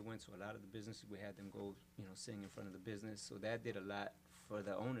promoting, they went to a lot of the businesses. We had them go, sing in front of the business. So that did a lot for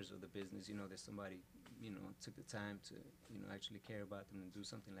the owners of the business, that somebody, took the time to, actually care about them and do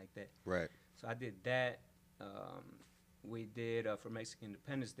something like that. Right. So I did that. We did, for Mexican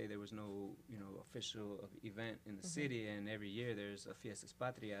Independence Day, there was no, official event in the city, and every year there's a Fiestas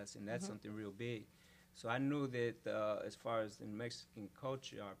Patrias, and that's something real big. So I knew that as far as in Mexican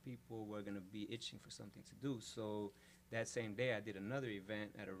culture, our people were going to be itching for something to do. So that same day, I did another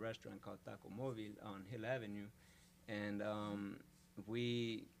event at a restaurant called Taco Móvil on Hill Avenue, and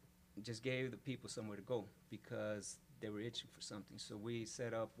we just gave the people somewhere to go because they were itching for something. So we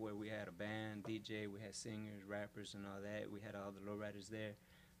set up where we had a band, DJ, we had singers, rappers, and all that. We had all the lowriders there,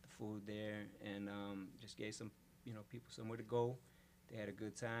 the food there, and just gave some, people somewhere to go. They had a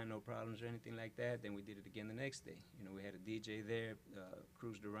good time, no problems or anything like that. Then we did it again the next day. We had a DJ there,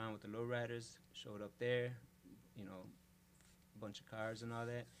 cruised around with the lowriders, showed up there, a bunch of cars and all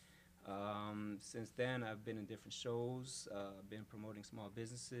that. Since then, I've been in different shows, been promoting small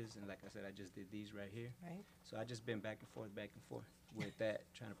businesses, and like I said, I just did these right here. Right. So I just been back and forth with that,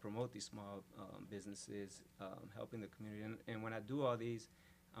 trying to promote these small businesses, helping the community. And when I do all these,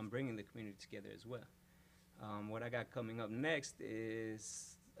 I'm bringing the community together as well. What I got coming up next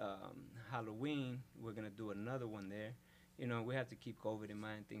is Halloween. We're going to do another one there. We have to keep COVID in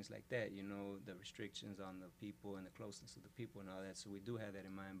mind, things like that, the restrictions on the people and the closeness of the people and all that. So we do have that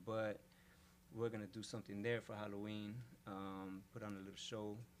in mind. But we're going to do something there for Halloween, put on a little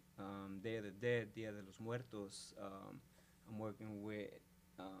show. Day of the Dead, Dia de los Muertos. I'm working with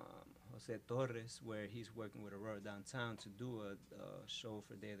Jose Torres, where he's working with Aurora Downtown to do a show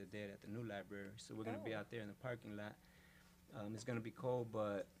for Day of the Dead at the new library. So we're going to be out there in the parking lot. It's going to be cold,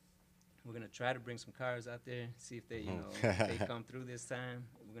 but we're going to try to bring some cars out there, see if they, if they come through this time.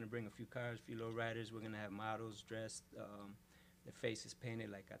 We're going to bring a few cars, a few low riders. We're going to have models dressed, their faces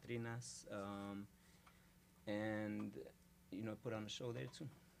painted like Catrinas, and, put on a show there too.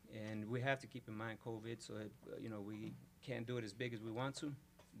 And we have to keep in mind COVID, so, we can't do it as big as we want to,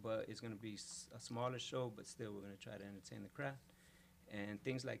 but it's going to be a smaller show, but still we're going to try to entertain the crowd. And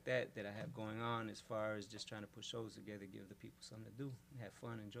things like that I have going on as far as just trying to put shows together, give the people something to do, have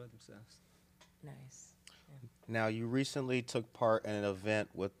fun, enjoy themselves. Nice. Yeah. Now, you recently took part in an event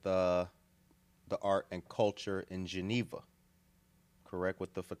with the art and culture in Geneva, correct?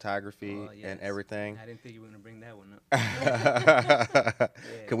 With the photography and everything. I didn't think you were going to bring that one up. Yeah.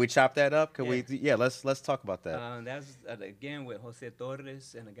 Can we chop that up? Can we? Yeah, let's talk about that. That's again with Jose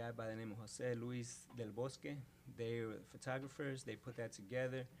Torres and a guy by the name of Jose Luis del Bosque. They were photographers. They put that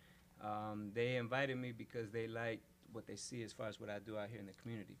together. They invited me because they like what they see as far as what I do out here in the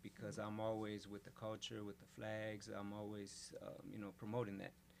community, because I'm always with the culture, with the flags. I'm always, promoting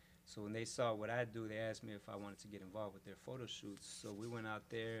that. So when they saw what I do, they asked me if I wanted to get involved with their photo shoots. So we went out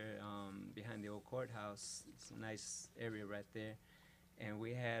there behind the old courthouse. It's a nice area right there. And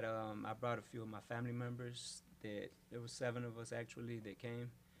we had, I brought a few of my family members. There were 7 of us actually that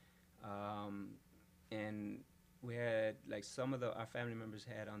came. And we had, like, some of our family members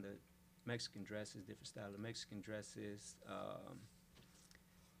had on the Mexican dresses, different style of Mexican dresses,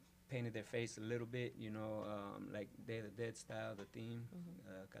 painted their face a little bit, like Day of the Dead style, the theme,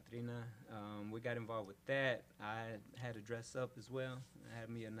 Catrina. We got involved with that. I had to dress up as well. I had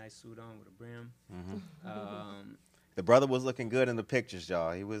me a nice suit on with a brim. The brother was looking good in the pictures,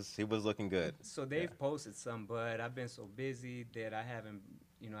 y'all. He was looking good. So they've posted some, but I've been so busy that I haven't,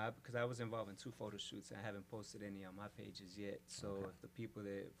 because I was involved in 2 photo shoots, and I haven't posted any on my pages yet. So if the people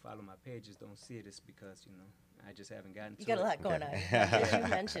that follow my pages don't see it, it's because, I just haven't gotten to it. You got a lot going on, as you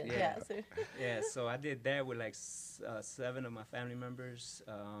mentioned. Yeah, so I did that with like 7 of my family members.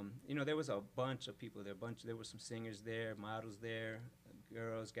 There was a bunch of people there. There were some singers there, models there,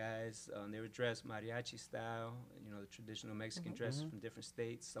 girls, guys. They were dressed mariachi style, the traditional Mexican dresses from different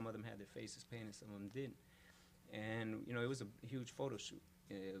states. Some of them had their faces painted, some of them didn't. And, it was a huge photo shoot.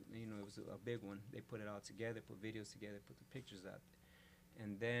 It was a big one. They put it all together, put videos together, put the pictures out there.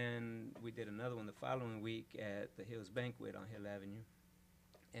 And then we did another one the following week at the Hills Banquet on Hill Avenue.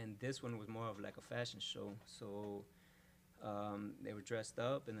 And this one was more of like a fashion show. So they were dressed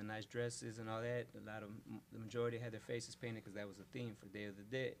up in the nice dresses and all that. The majority had their faces painted because that was the theme for Day of the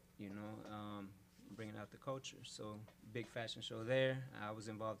Dead, bringing out the culture. So big fashion show there. I was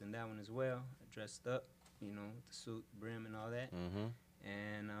involved in that one as well. I dressed up, with the suit, brim, and all that.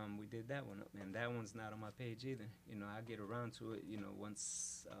 And we did that one up, and that one's not on my page either. I get around to it,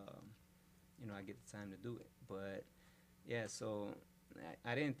 once, I get the time to do it. But, yeah, so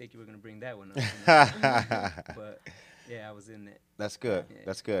I didn't think you were going to bring that one up. But, yeah, I was in that. That's good. Yeah.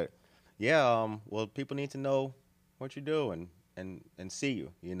 That's good. Yeah, well, people need to know what you do and see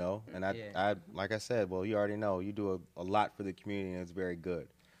you, And I like I said, well, you already know, you do a lot for the community, and it's very good.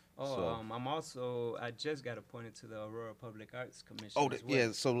 So. I just got appointed to the Aurora Public Arts Commission. Oh, as well.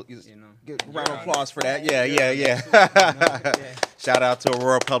 Yeah, so round of applause for that. Yeah. Shout out to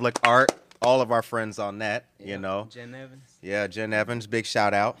Aurora Public Art. all of our friends on that, you Yeah, know. Jen Evans. Yeah, Jen Evans, big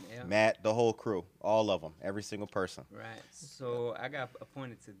shout out. Yeah. Matt, the whole crew, all of them, every single person. Right. So I got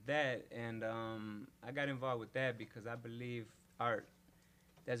appointed to that, and I got involved with that because I believe art,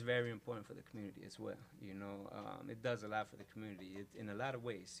 that's very important for the community as well. You know, it does a lot for the community in a lot of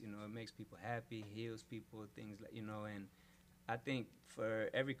ways. You know, it makes people happy, heals people, things like, you know, and I think for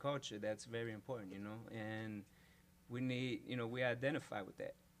every culture that's very important, you know, and we need, you know, we identify with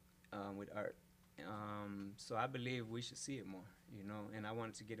that, with art. So I believe we should see it more, you know, and I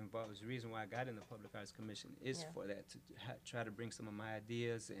wanted to get involved. It's the reason why I got in the Public Arts Commission is Yeah. for that, to try to bring some of my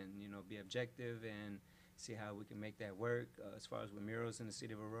ideas and, you know, be objective and see how we can make that work. As far as with murals in the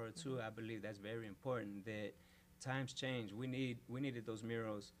city of Aurora too, I believe that's very important, that times change. We needed those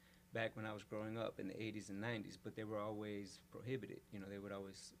murals back when I was growing up in the 80s and 90s, but they were always prohibited. You know, they would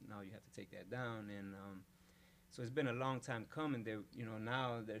always, now you have to take that down. And so it's been a long time coming. They, you know,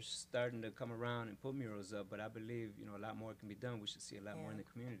 now they're starting to come around and put murals up, but I believe, you know, a lot more can be done. We should see a lot more in the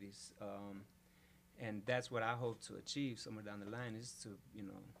communities. And that's what I hope to achieve somewhere down the line, is to, you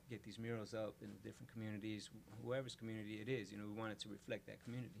know, get these murals up in the different communities, whoever's community it is. You know, we want it to reflect that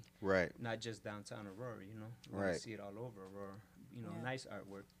community, Right. not just downtown Aurora, you know. We want Right. to see it all over Aurora, you know, Yeah. nice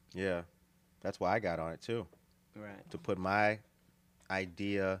artwork. Yeah. That's why I got on it too, Right. to put my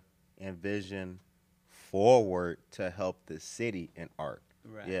idea and vision forward to help the city in art.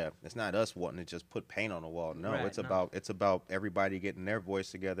 Right. Yeah, it's not us wanting to just put paint on the wall. No, Right, it's no. about everybody getting their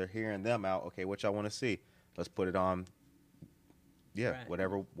voice together, hearing them out. Okay, what y'all want to see? Let's put it on. Yeah, Right.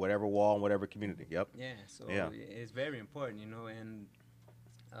 whatever wall in whatever community. Yep. Yeah, so Yeah. it's very important, you know, and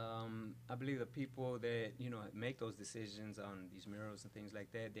I believe the people that, you know, make those decisions on these murals and things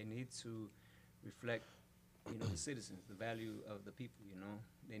like that, they need to reflect, you know, the citizens, the value of the people, you know.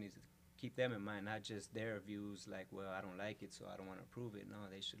 They need to keep them in mind, not just their views, like, well, I don't like it, so I don't want to approve it. No,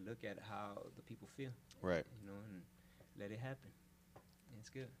 they should look at how the people feel, Right. you know, and let it happen. It's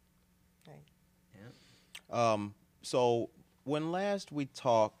good. Right. Yeah. So when last we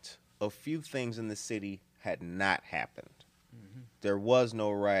talked, a few things in the city had not happened. There was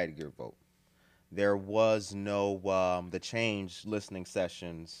no riot gear vote. There was no the change listening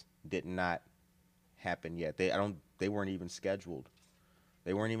sessions did not happen yet. They weren't even scheduled.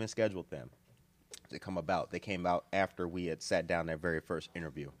 They weren't even scheduled then. They come about. They came out after we had sat down that very first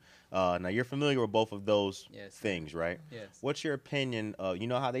interview. Now you're familiar with both of those Yes. things, right? Yes. What's your opinion? You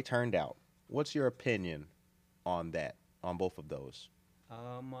know how they turned out. What's your opinion on that? On both of those?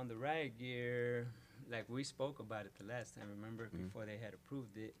 On the riot gear, like we spoke about it the last time, remember, before they had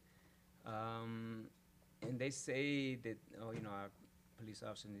approved it. And they say that, oh, you know, our police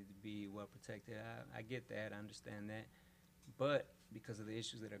officers need to be well protected. I get that, I understand that. But because of the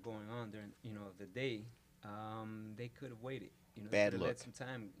issues that are going on during, you know, the day, they could have waited. You know, they Bad could have look. let some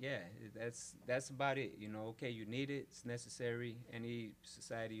time. Yeah, that's about it. You know, okay, you need it. It's necessary. Any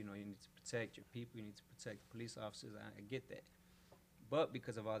society, you know, you need to protect your people. You need to protect the police officers. I get that. But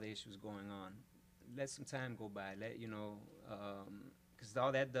because of all the issues going on, let some time go by. Let, you know, because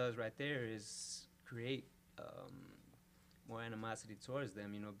all that does right there is create more animosity towards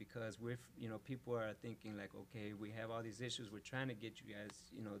them, you know, because you know, people are thinking like, okay, we have all these issues, we're trying to get you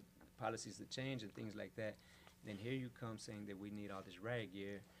guys, you know, policies to change and things like that. Then here you come saying that we need all this riot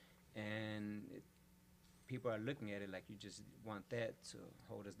gear, and people are looking at it like you just want that to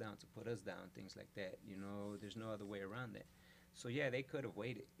hold us down, to put us down, things like that. You know, there's no other way around that. So yeah, they could have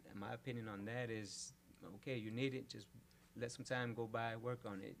waited. And my opinion on that is, okay, you need it, just let some time go by, work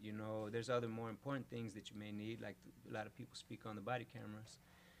on it. You know, there's other more important things that you may need, like a lot of people speak on the body cameras,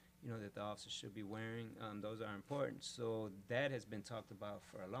 you know, that the officers should be wearing. Those are important. So that has been talked about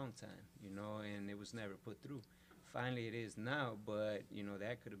for a long time, you know, and it was never put through. Finally, it is now, but, you know,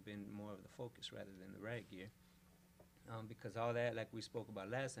 that could have been more of the focus rather than the riot gear. Because all that, like we spoke about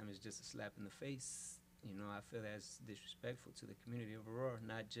last time, is just a slap in the face. You know, I feel that's disrespectful to the community of Aurora,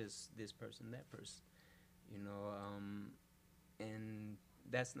 not just this person, that person. You know, and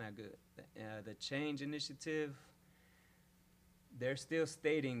that's not good. The Change Initiative, they're still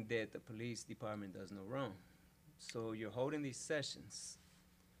stating that the police department does no wrong. So you're holding these sessions.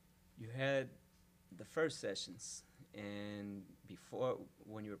 You had the first sessions, and before,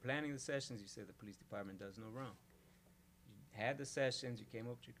 when you were planning the sessions, you said the police department does no wrong. You had the sessions, you came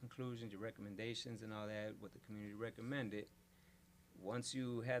up with your conclusions, your recommendations and all that, what the community recommended. Once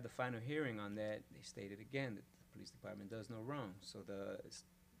you had the final hearing on that, they stated again that the police department does no wrong. So it's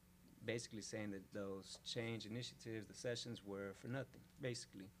basically saying that those change initiatives, the sessions, were for nothing,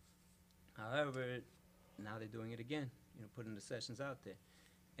 basically. However, now they're doing it again, you know, putting the sessions out there.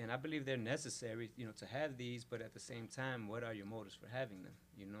 And I believe they're necessary, you know, to have these, but at the same time, what are your motives for having them,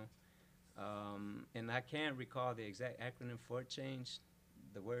 you know? And I can't recall the exact acronym for change,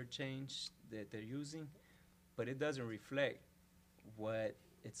 the word change that they're using, but it doesn't reflect what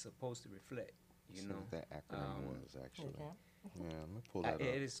it's supposed to reflect. You See know, what that acronym was actually. Okay. Yeah, let me pull that up.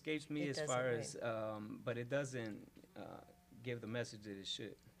 it escapes me It as doesn't, far right. as, but it doesn't give the message that it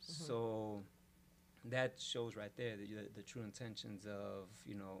should. So that shows right there the true intentions of,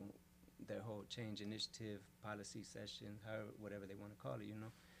 you know, their whole change initiative policy session, whatever they want to call it, you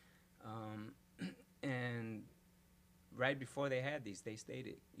know. And right before they had these, they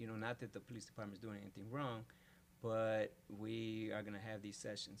stated, you know, not that the police department is doing anything wrong, but we are going to have these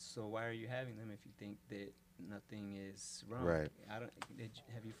sessions. So why are you having them if you think that nothing is wrong? Right.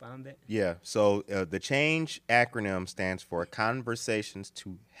 Have you found that? Yeah, so the CHANGE acronym stands for Conversations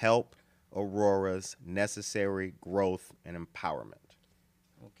to Help Aurora's Necessary Growth and Empowerment.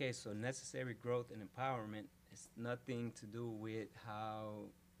 Okay, so necessary growth and empowerment is nothing to do with how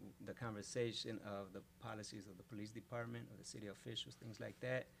the conversation of the policies of the police department or the city officials, things like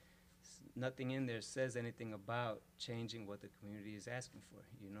that. Nothing in there says anything about changing what the community is asking for,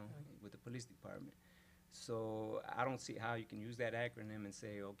 you know, with the police department. So I don't see how you can use that acronym and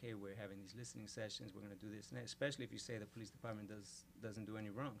say, okay, we're having these listening sessions, we're going to do this and that, especially if you say the police department doesn't do any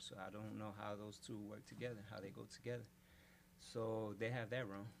wrong. So I don't know how those two work together, how they go together. So they have that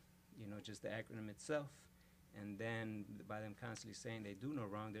wrong, you know, just the acronym itself. And then by them constantly saying they do no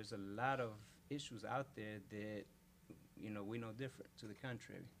wrong, there's a lot of issues out there that, you know, we know different, to the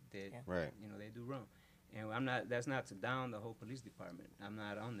contrary, that, Right. you know, they do wrong. And that's not to down the whole police department. I'm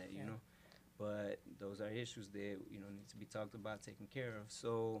not on that, you know. But those are issues that, you know, need to be talked about, taken care of.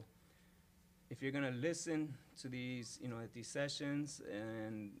 So if you're going to listen to these, you know, at these sessions,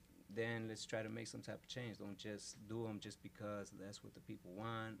 and then let's try to make some type of change. Don't just do them just because that's what the people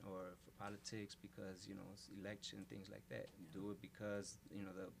want, or for politics because, you know, it's election, things like that. Do it because, you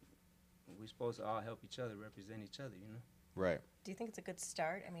know, we're supposed to all help each other, represent each other, you know. Right. Do you think it's a good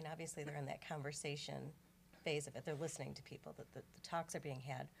start? I mean, obviously they're in that conversation phase of it. They're listening to people. The talks are being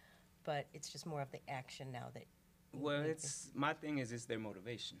had, but it's just more of the action now that. Well, my thing is, it's their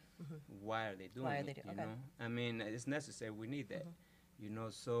motivation. Why are they doing Why are it? they You okay. know, I mean, it's necessary. We need that. You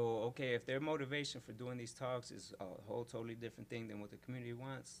know, so okay, if their motivation for doing these talks is a whole totally different thing than what the community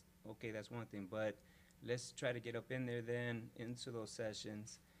wants, okay, that's one thing. But let's try to get up in there then into those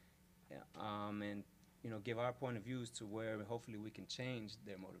sessions, and you know, give our point of views to where hopefully we can change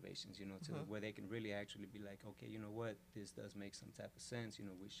their motivations. You know, to where they can really actually be like, okay, you know what, this does make some type of sense. You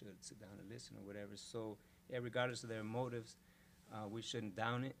know, we should sit down and listen or whatever. So yeah, regardless of their motives, we shouldn't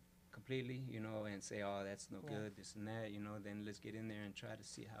down it completely, you know, and say, oh, that's no good, this and that, you know. Then let's get in there and try to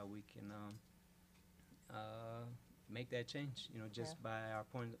see how we can make that change, you know, just by our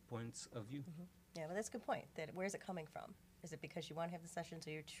points of view. Yeah, well, that's a good point. That where's it coming from? Is it because you want to have the sessions,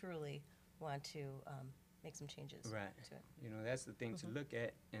 or you truly want to make some changes Right. to it? You know, that's the thing to look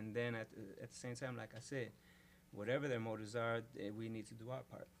at. And then at the same time, like I said, whatever their motives are, we need to do our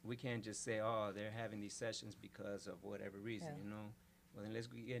part. We can't just say, oh, they're having these sessions because of whatever reason, you know. Well, then let's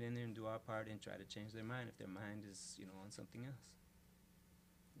get in there and do our part and try to change their mind if their mind is, you know, on something else.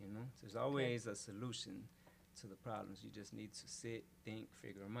 You know, so there's always a solution to the problems. You just need to sit, think,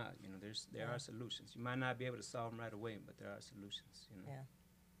 figure them out. You know, there are solutions. You might not be able to solve them right away, but there are solutions, you know.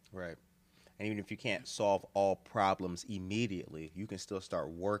 Yeah. Right. And even if you can't solve all problems immediately, you can still start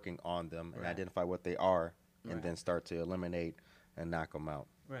working on them and Right. identify what they are, and Right. then start to eliminate and knock them out.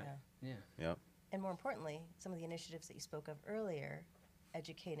 Right. Yeah. Yeah. Yep. And more importantly, some of the initiatives that you spoke of earlier,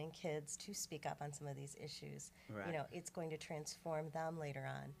 educating kids to speak up on some of these issues. Right. You know, it's going to transform them later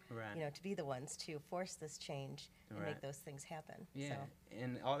on. Right. You know, to be the ones to force this change and make Right. those things happen. Yeah, So,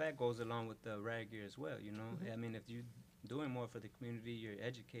 and all that goes along with the RAG year as well, you know. I mean, if you're doing more for the community, you're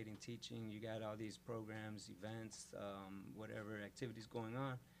educating, teaching, you got all these programs, events, whatever activities going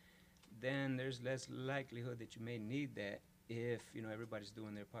on, then there's less likelihood that you may need that if, you know, everybody's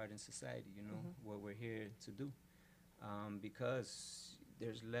doing their part in society, you know, what we're here to do. Because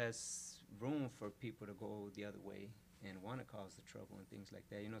there's less room for people to go the other way and want to cause the trouble and things like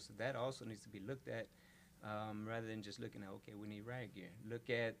that, you know. So that also needs to be looked at, rather than just looking at, okay, we need riot gear. Look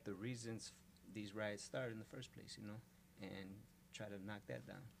at the reasons these riots started in the first place, you know, and try to knock that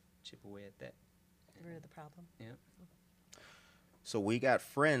down, chip away at that. root of the problem. Yeah. So we got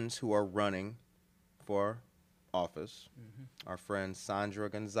friends who are running for office. Our friend Sandra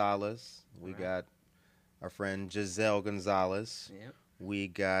Gonzalez. We Right. got our friend Giselle Gonzalez. Yep. We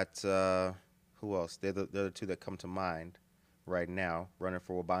got, who else? They're the two that come to mind right now, running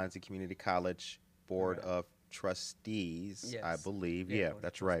for Wabansie Community College Board Right. of Trustees, I Yes. believe. Yeah, Yeah, Board of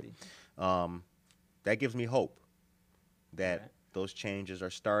that's right. Trustees. That gives me hope that Right. those changes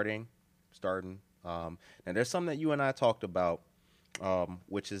are starting, starting. Now, there's something that you and I talked about,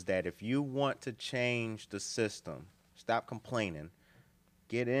 which is that if you want to change the system, stop complaining,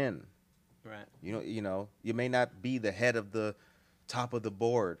 get in. Right. You may not be the head of the top of the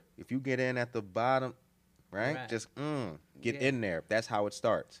board. If you get in at the bottom, right? Right. Just get Yeah. in there. That's how it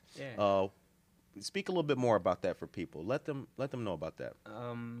starts. Yeah. Speak a little bit more about that for people. Let them know about that.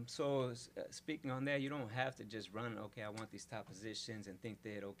 Speaking on that, you don't have to just run. Okay, I want these top positions and think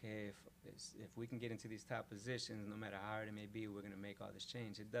that if we can get into these top positions, no matter how hard it may be, we're gonna make all this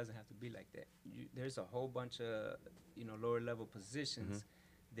change. It doesn't have to be like that. There's a whole bunch of lower level positions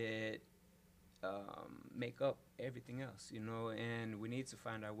that make up everything else, and we need to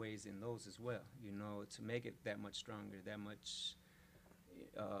find our ways in those as well, to make it that much stronger, that much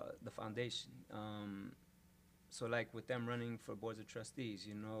the foundation. So like with them running for boards of trustees,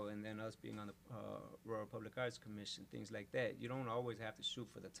 and then us being on the Rural Public Arts Commission, things like that, you don't always have to shoot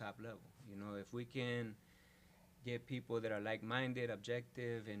for the top level. If we can get people that are like-minded,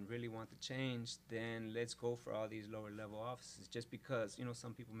 objective, and really want to change, then let's go for all these lower level offices. Just because,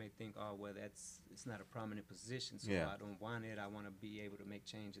 some people may think, oh, well, it's not a prominent position, so Yeah. I don't want it. I want to be able to make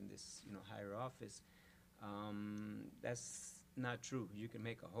change in this, higher office. That's not true. You can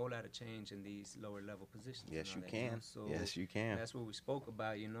make a whole lot of change in these lower level positions. Yes, and you all that, can. So Yes, you can. that's what we spoke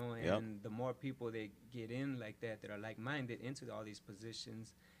about, and Yep. the more people that get in like that are like-minded into all these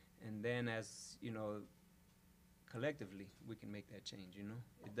positions, and then as, collectively, we can make that change,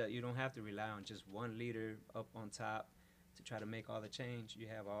 you don't have to rely on just one leader up on top to try to make all the change. You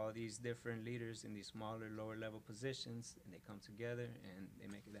have all these different leaders in these smaller, lower level positions, and they come together, and they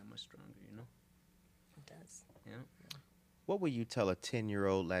make it that much stronger, It does. Yeah. What would you tell a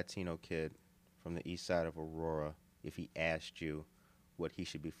 10-year-old Latino kid from the east side of Aurora if he asked you what he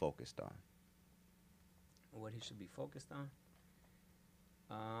should be focused on? What he should be focused on?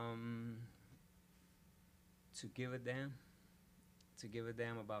 To give a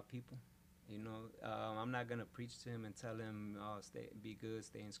damn about people. I'm not gonna preach to him and tell him, oh, be good,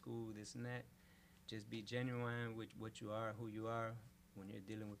 stay in school, this and that. Just be genuine with what you are, who you are when you're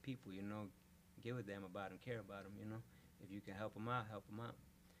dealing with people. Give a damn about them, care about them. If you can help him out, help him out.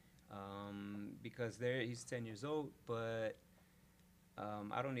 Because he's 10 years old, but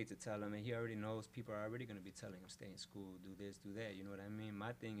I don't need to tell him, and he already knows. People are already going to be telling him, stay in school, do this, do that. You know what I mean?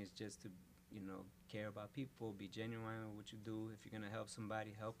 My thing is just to, care about people, be genuine with what you do. If you're going to help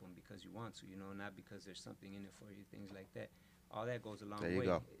somebody, help them because you want to, not because there's something in it for you, things like that. All that goes a long way. There you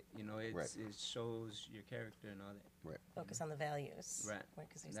go. It shows your character and all that. Right. Focus on the values. Right.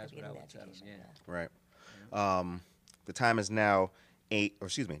 Because there's That's going to be what an I would tell 'em, education. yeah. Right. The time is now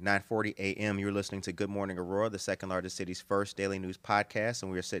 9:40 a.m. You're listening to Good Morning Aurora, the second largest city's first daily news podcast,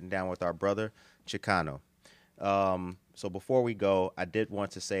 and we are sitting down with our brother, Chicano. So before we go, I did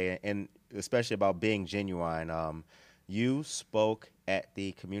want to say, and especially about being genuine, you spoke at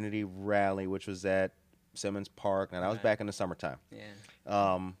the community rally, which was at Simmons Park. Now, that was Right. back in the summertime.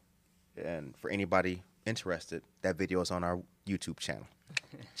 Yeah. And for anybody interested, that video is on our YouTube channel.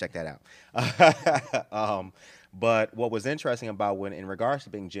 Check that out. But what was interesting about in regards to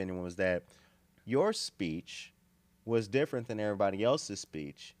being genuine was that your speech was different than everybody else's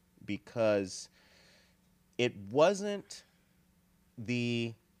speech because it wasn't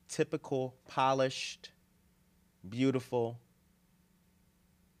the typical polished, beautiful,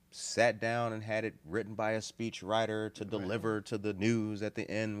 sat down and had it written by a speech writer to deliver to the news at the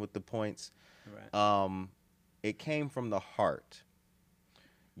end with the points. Right. It came from the heart.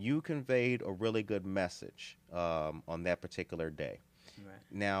 You conveyed a really good message on that particular day. Right.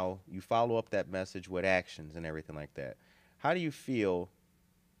 Now, you follow up that message with actions and everything like that. How do you feel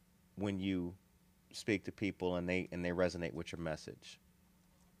when you speak to people and they resonate with your message?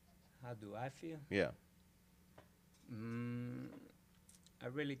 How do I feel? Yeah. I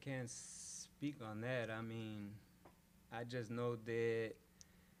really can't speak on that. I mean, I just know that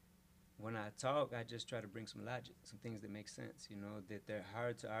when I talk, I just try to bring some logic, some things that make sense, that they're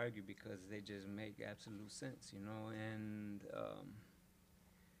hard to argue because they just make absolute sense, and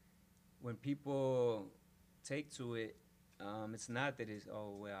when people take to it, it's not that it's,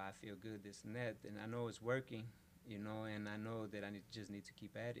 oh, well, I feel good, this and that, and I know it's working, and I know that I just need to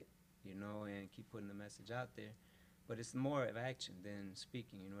keep at it, and keep putting the message out there. But it's more of action than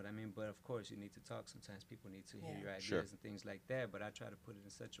speaking, you know what I mean? But of course, you need to talk. Sometimes people need to hear your ideas Sure. and things like that. But I try to put it in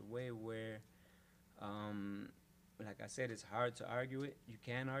such a way where, like I said, it's hard to argue it. You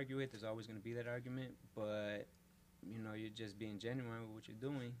can argue it. There's always going to be that argument. But, you're just being genuine with what you're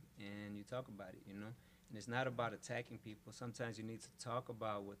doing, and you talk about it, And it's not about attacking people. Sometimes you need to talk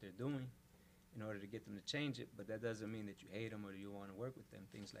about what they're doing in order to get them to change it. But that doesn't mean that you hate them or you want to work with them,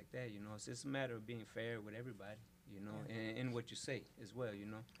 things like that. It's just a matter of being fair with everybody, and in what you say as well,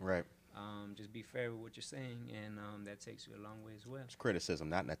 Right. Just be fair with what you're saying, and that takes you a long way as well. It's criticism,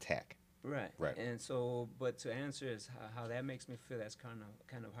 not an attack. Right. Right. And so, but to answer is how that makes me feel, that's kind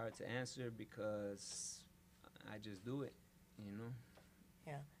of hard to answer because I just do it,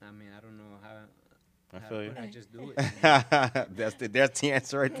 Yeah. I mean, I don't know how. I feel you. I just do it. That's the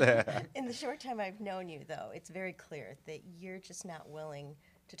answer right there. In the short time I've known you, though, it's very clear that you're just not willing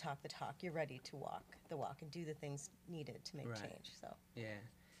to talk the talk. You're ready to walk the walk and do the things needed to make Right. change. So Yeah.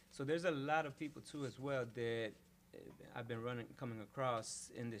 So there's a lot of people too as well that I've been coming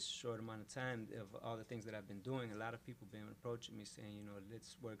across in this short amount of time of all the things that I've been doing. A lot of people been approaching me saying,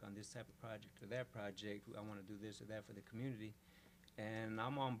 let's work on this type of project or that project. I want to do this or that for the community. And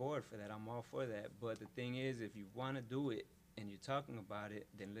I'm on board for that. I'm all for that. But the thing is, if you want to do it and you're talking about it,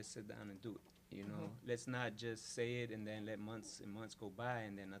 then let's sit down and do it. Let's not just say it and then let months and months go by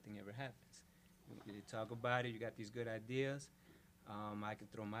and then nothing ever happens. You talk about it. You got these good ideas. I can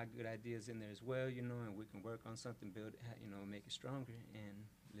throw my good ideas in there as well, and we can work on something, build it, make it stronger, and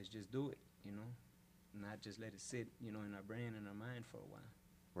let's just do it, not just let it sit, in our brain and our mind for a while.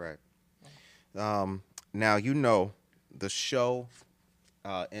 Right. Now, the show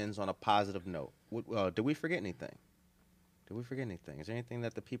ends on a positive note. Did we forget anything? Is there anything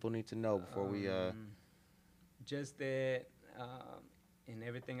that the people need to know before we... Just that in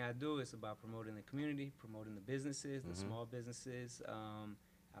everything I do, it's about promoting the community, promoting the businesses, the small businesses.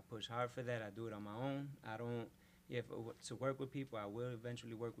 I push hard for that. I do it on my own. I don't... to work with people, I will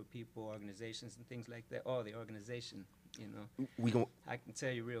eventually work with people, organizations, and things like that. Oh, the organization, I can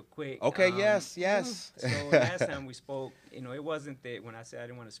tell you real quick. Okay, yes. So last time we spoke, it wasn't that when I said I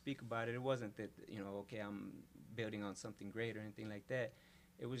didn't want to speak about it, it wasn't that, okay, I'm building on something great or anything like that.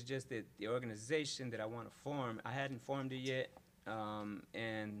 It was just that the organization that I want to form, I hadn't formed it yet.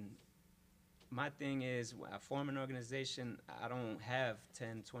 And my thing is, when I form an organization, I don't have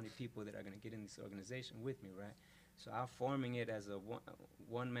 10, 20 people that are going to get in this organization with me, right? So I'm forming it as a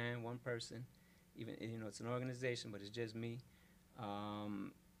one man, one person. Even, it's an organization, but it's just me.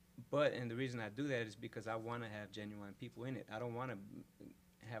 And the reason I do that is because I want to have genuine people in it. I don't want to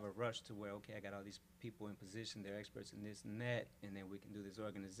have a rush to where, okay, I got all these people in position, they're experts in this and that, and then we can do this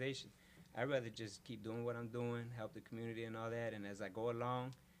organization. I'd rather just keep doing what I'm doing, help the community and all that, and as I go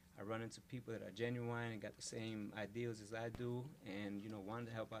along, I run into people that are genuine and got the same ideals as I do and, want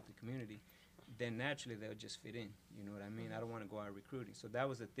to help out the community. Then naturally they'll just fit in, you know what I mean? I don't want to go out recruiting. So that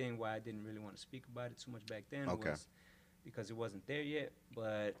was the thing why I didn't really want to speak about it too much back then, was because it wasn't there yet.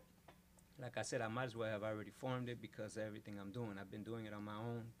 But like I said, I might as well have already formed it because of everything I'm doing. I've been doing it on my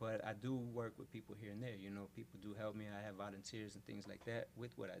own, but I do work with people here and there. People do help me. I have volunteers and things like that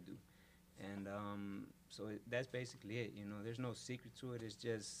with what I do. And so that's basically it. There's no secret to it. It's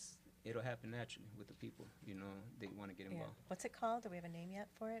just, it'll happen naturally with the people, they want to get involved. Yeah. What's it called? Do we have a name yet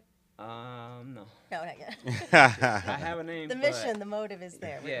for it? No. No, not yet. I have a name. The mission, the motive is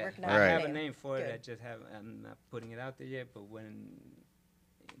there. Yeah, We're working on I the have a name. name for it. Good. I'm not putting it out there yet, but when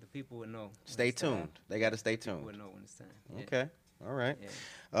the people will know. Stay tuned. They got to stay tuned. People will know when it's time. Yeah. Okay. All right.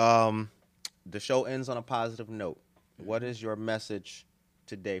 Yeah. The show ends on a positive note. What is your message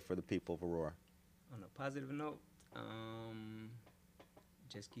today for the people of Aurora? On a positive note,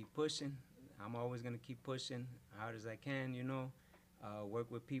 just keep pushing. I'm always going to keep pushing hard as I can, work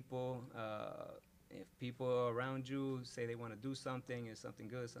with people. If people around you say they want to do something, it's something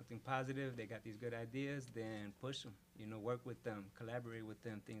good, something positive, they got these good ideas, then push them, work with them, collaborate with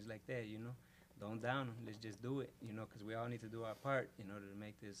them, things like that, Don't down them. Let's just do it, because we all need to do our part in order to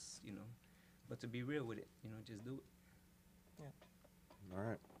make this, but to be real with it, just do it. Yeah. All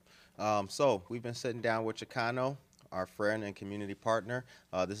right. So we've been sitting down with Chicano, our friend and community partner.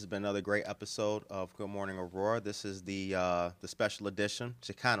 This has been another great episode of Good Morning Aurora. This is the special edition,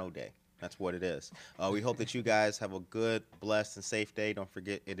 Chicano Day. That's what it is. We hope that you guys have a good, blessed, and safe day. Don't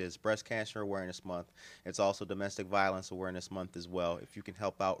forget, it is Breast Cancer Awareness Month. It's also Domestic Violence Awareness Month as well. If you can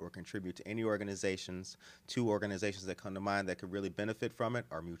help out or contribute to any organizations, 2 organizations that come to mind that could really benefit from it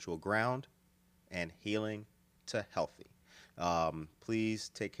are Mutual Ground and Healing to Healthy. Please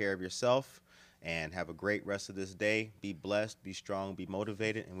take care of yourself and have a great rest of this day. Be blessed, be strong, be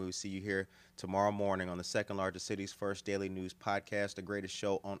motivated, and we will see you here tomorrow morning on the second largest city's first daily news podcast, the greatest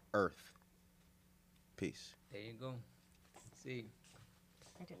show on earth. Peace. There you go. See.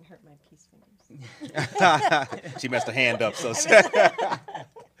 I didn't hurt my peace fingers. She messed her hand up, so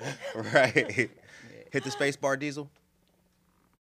right. Hit the space bar, Diesel.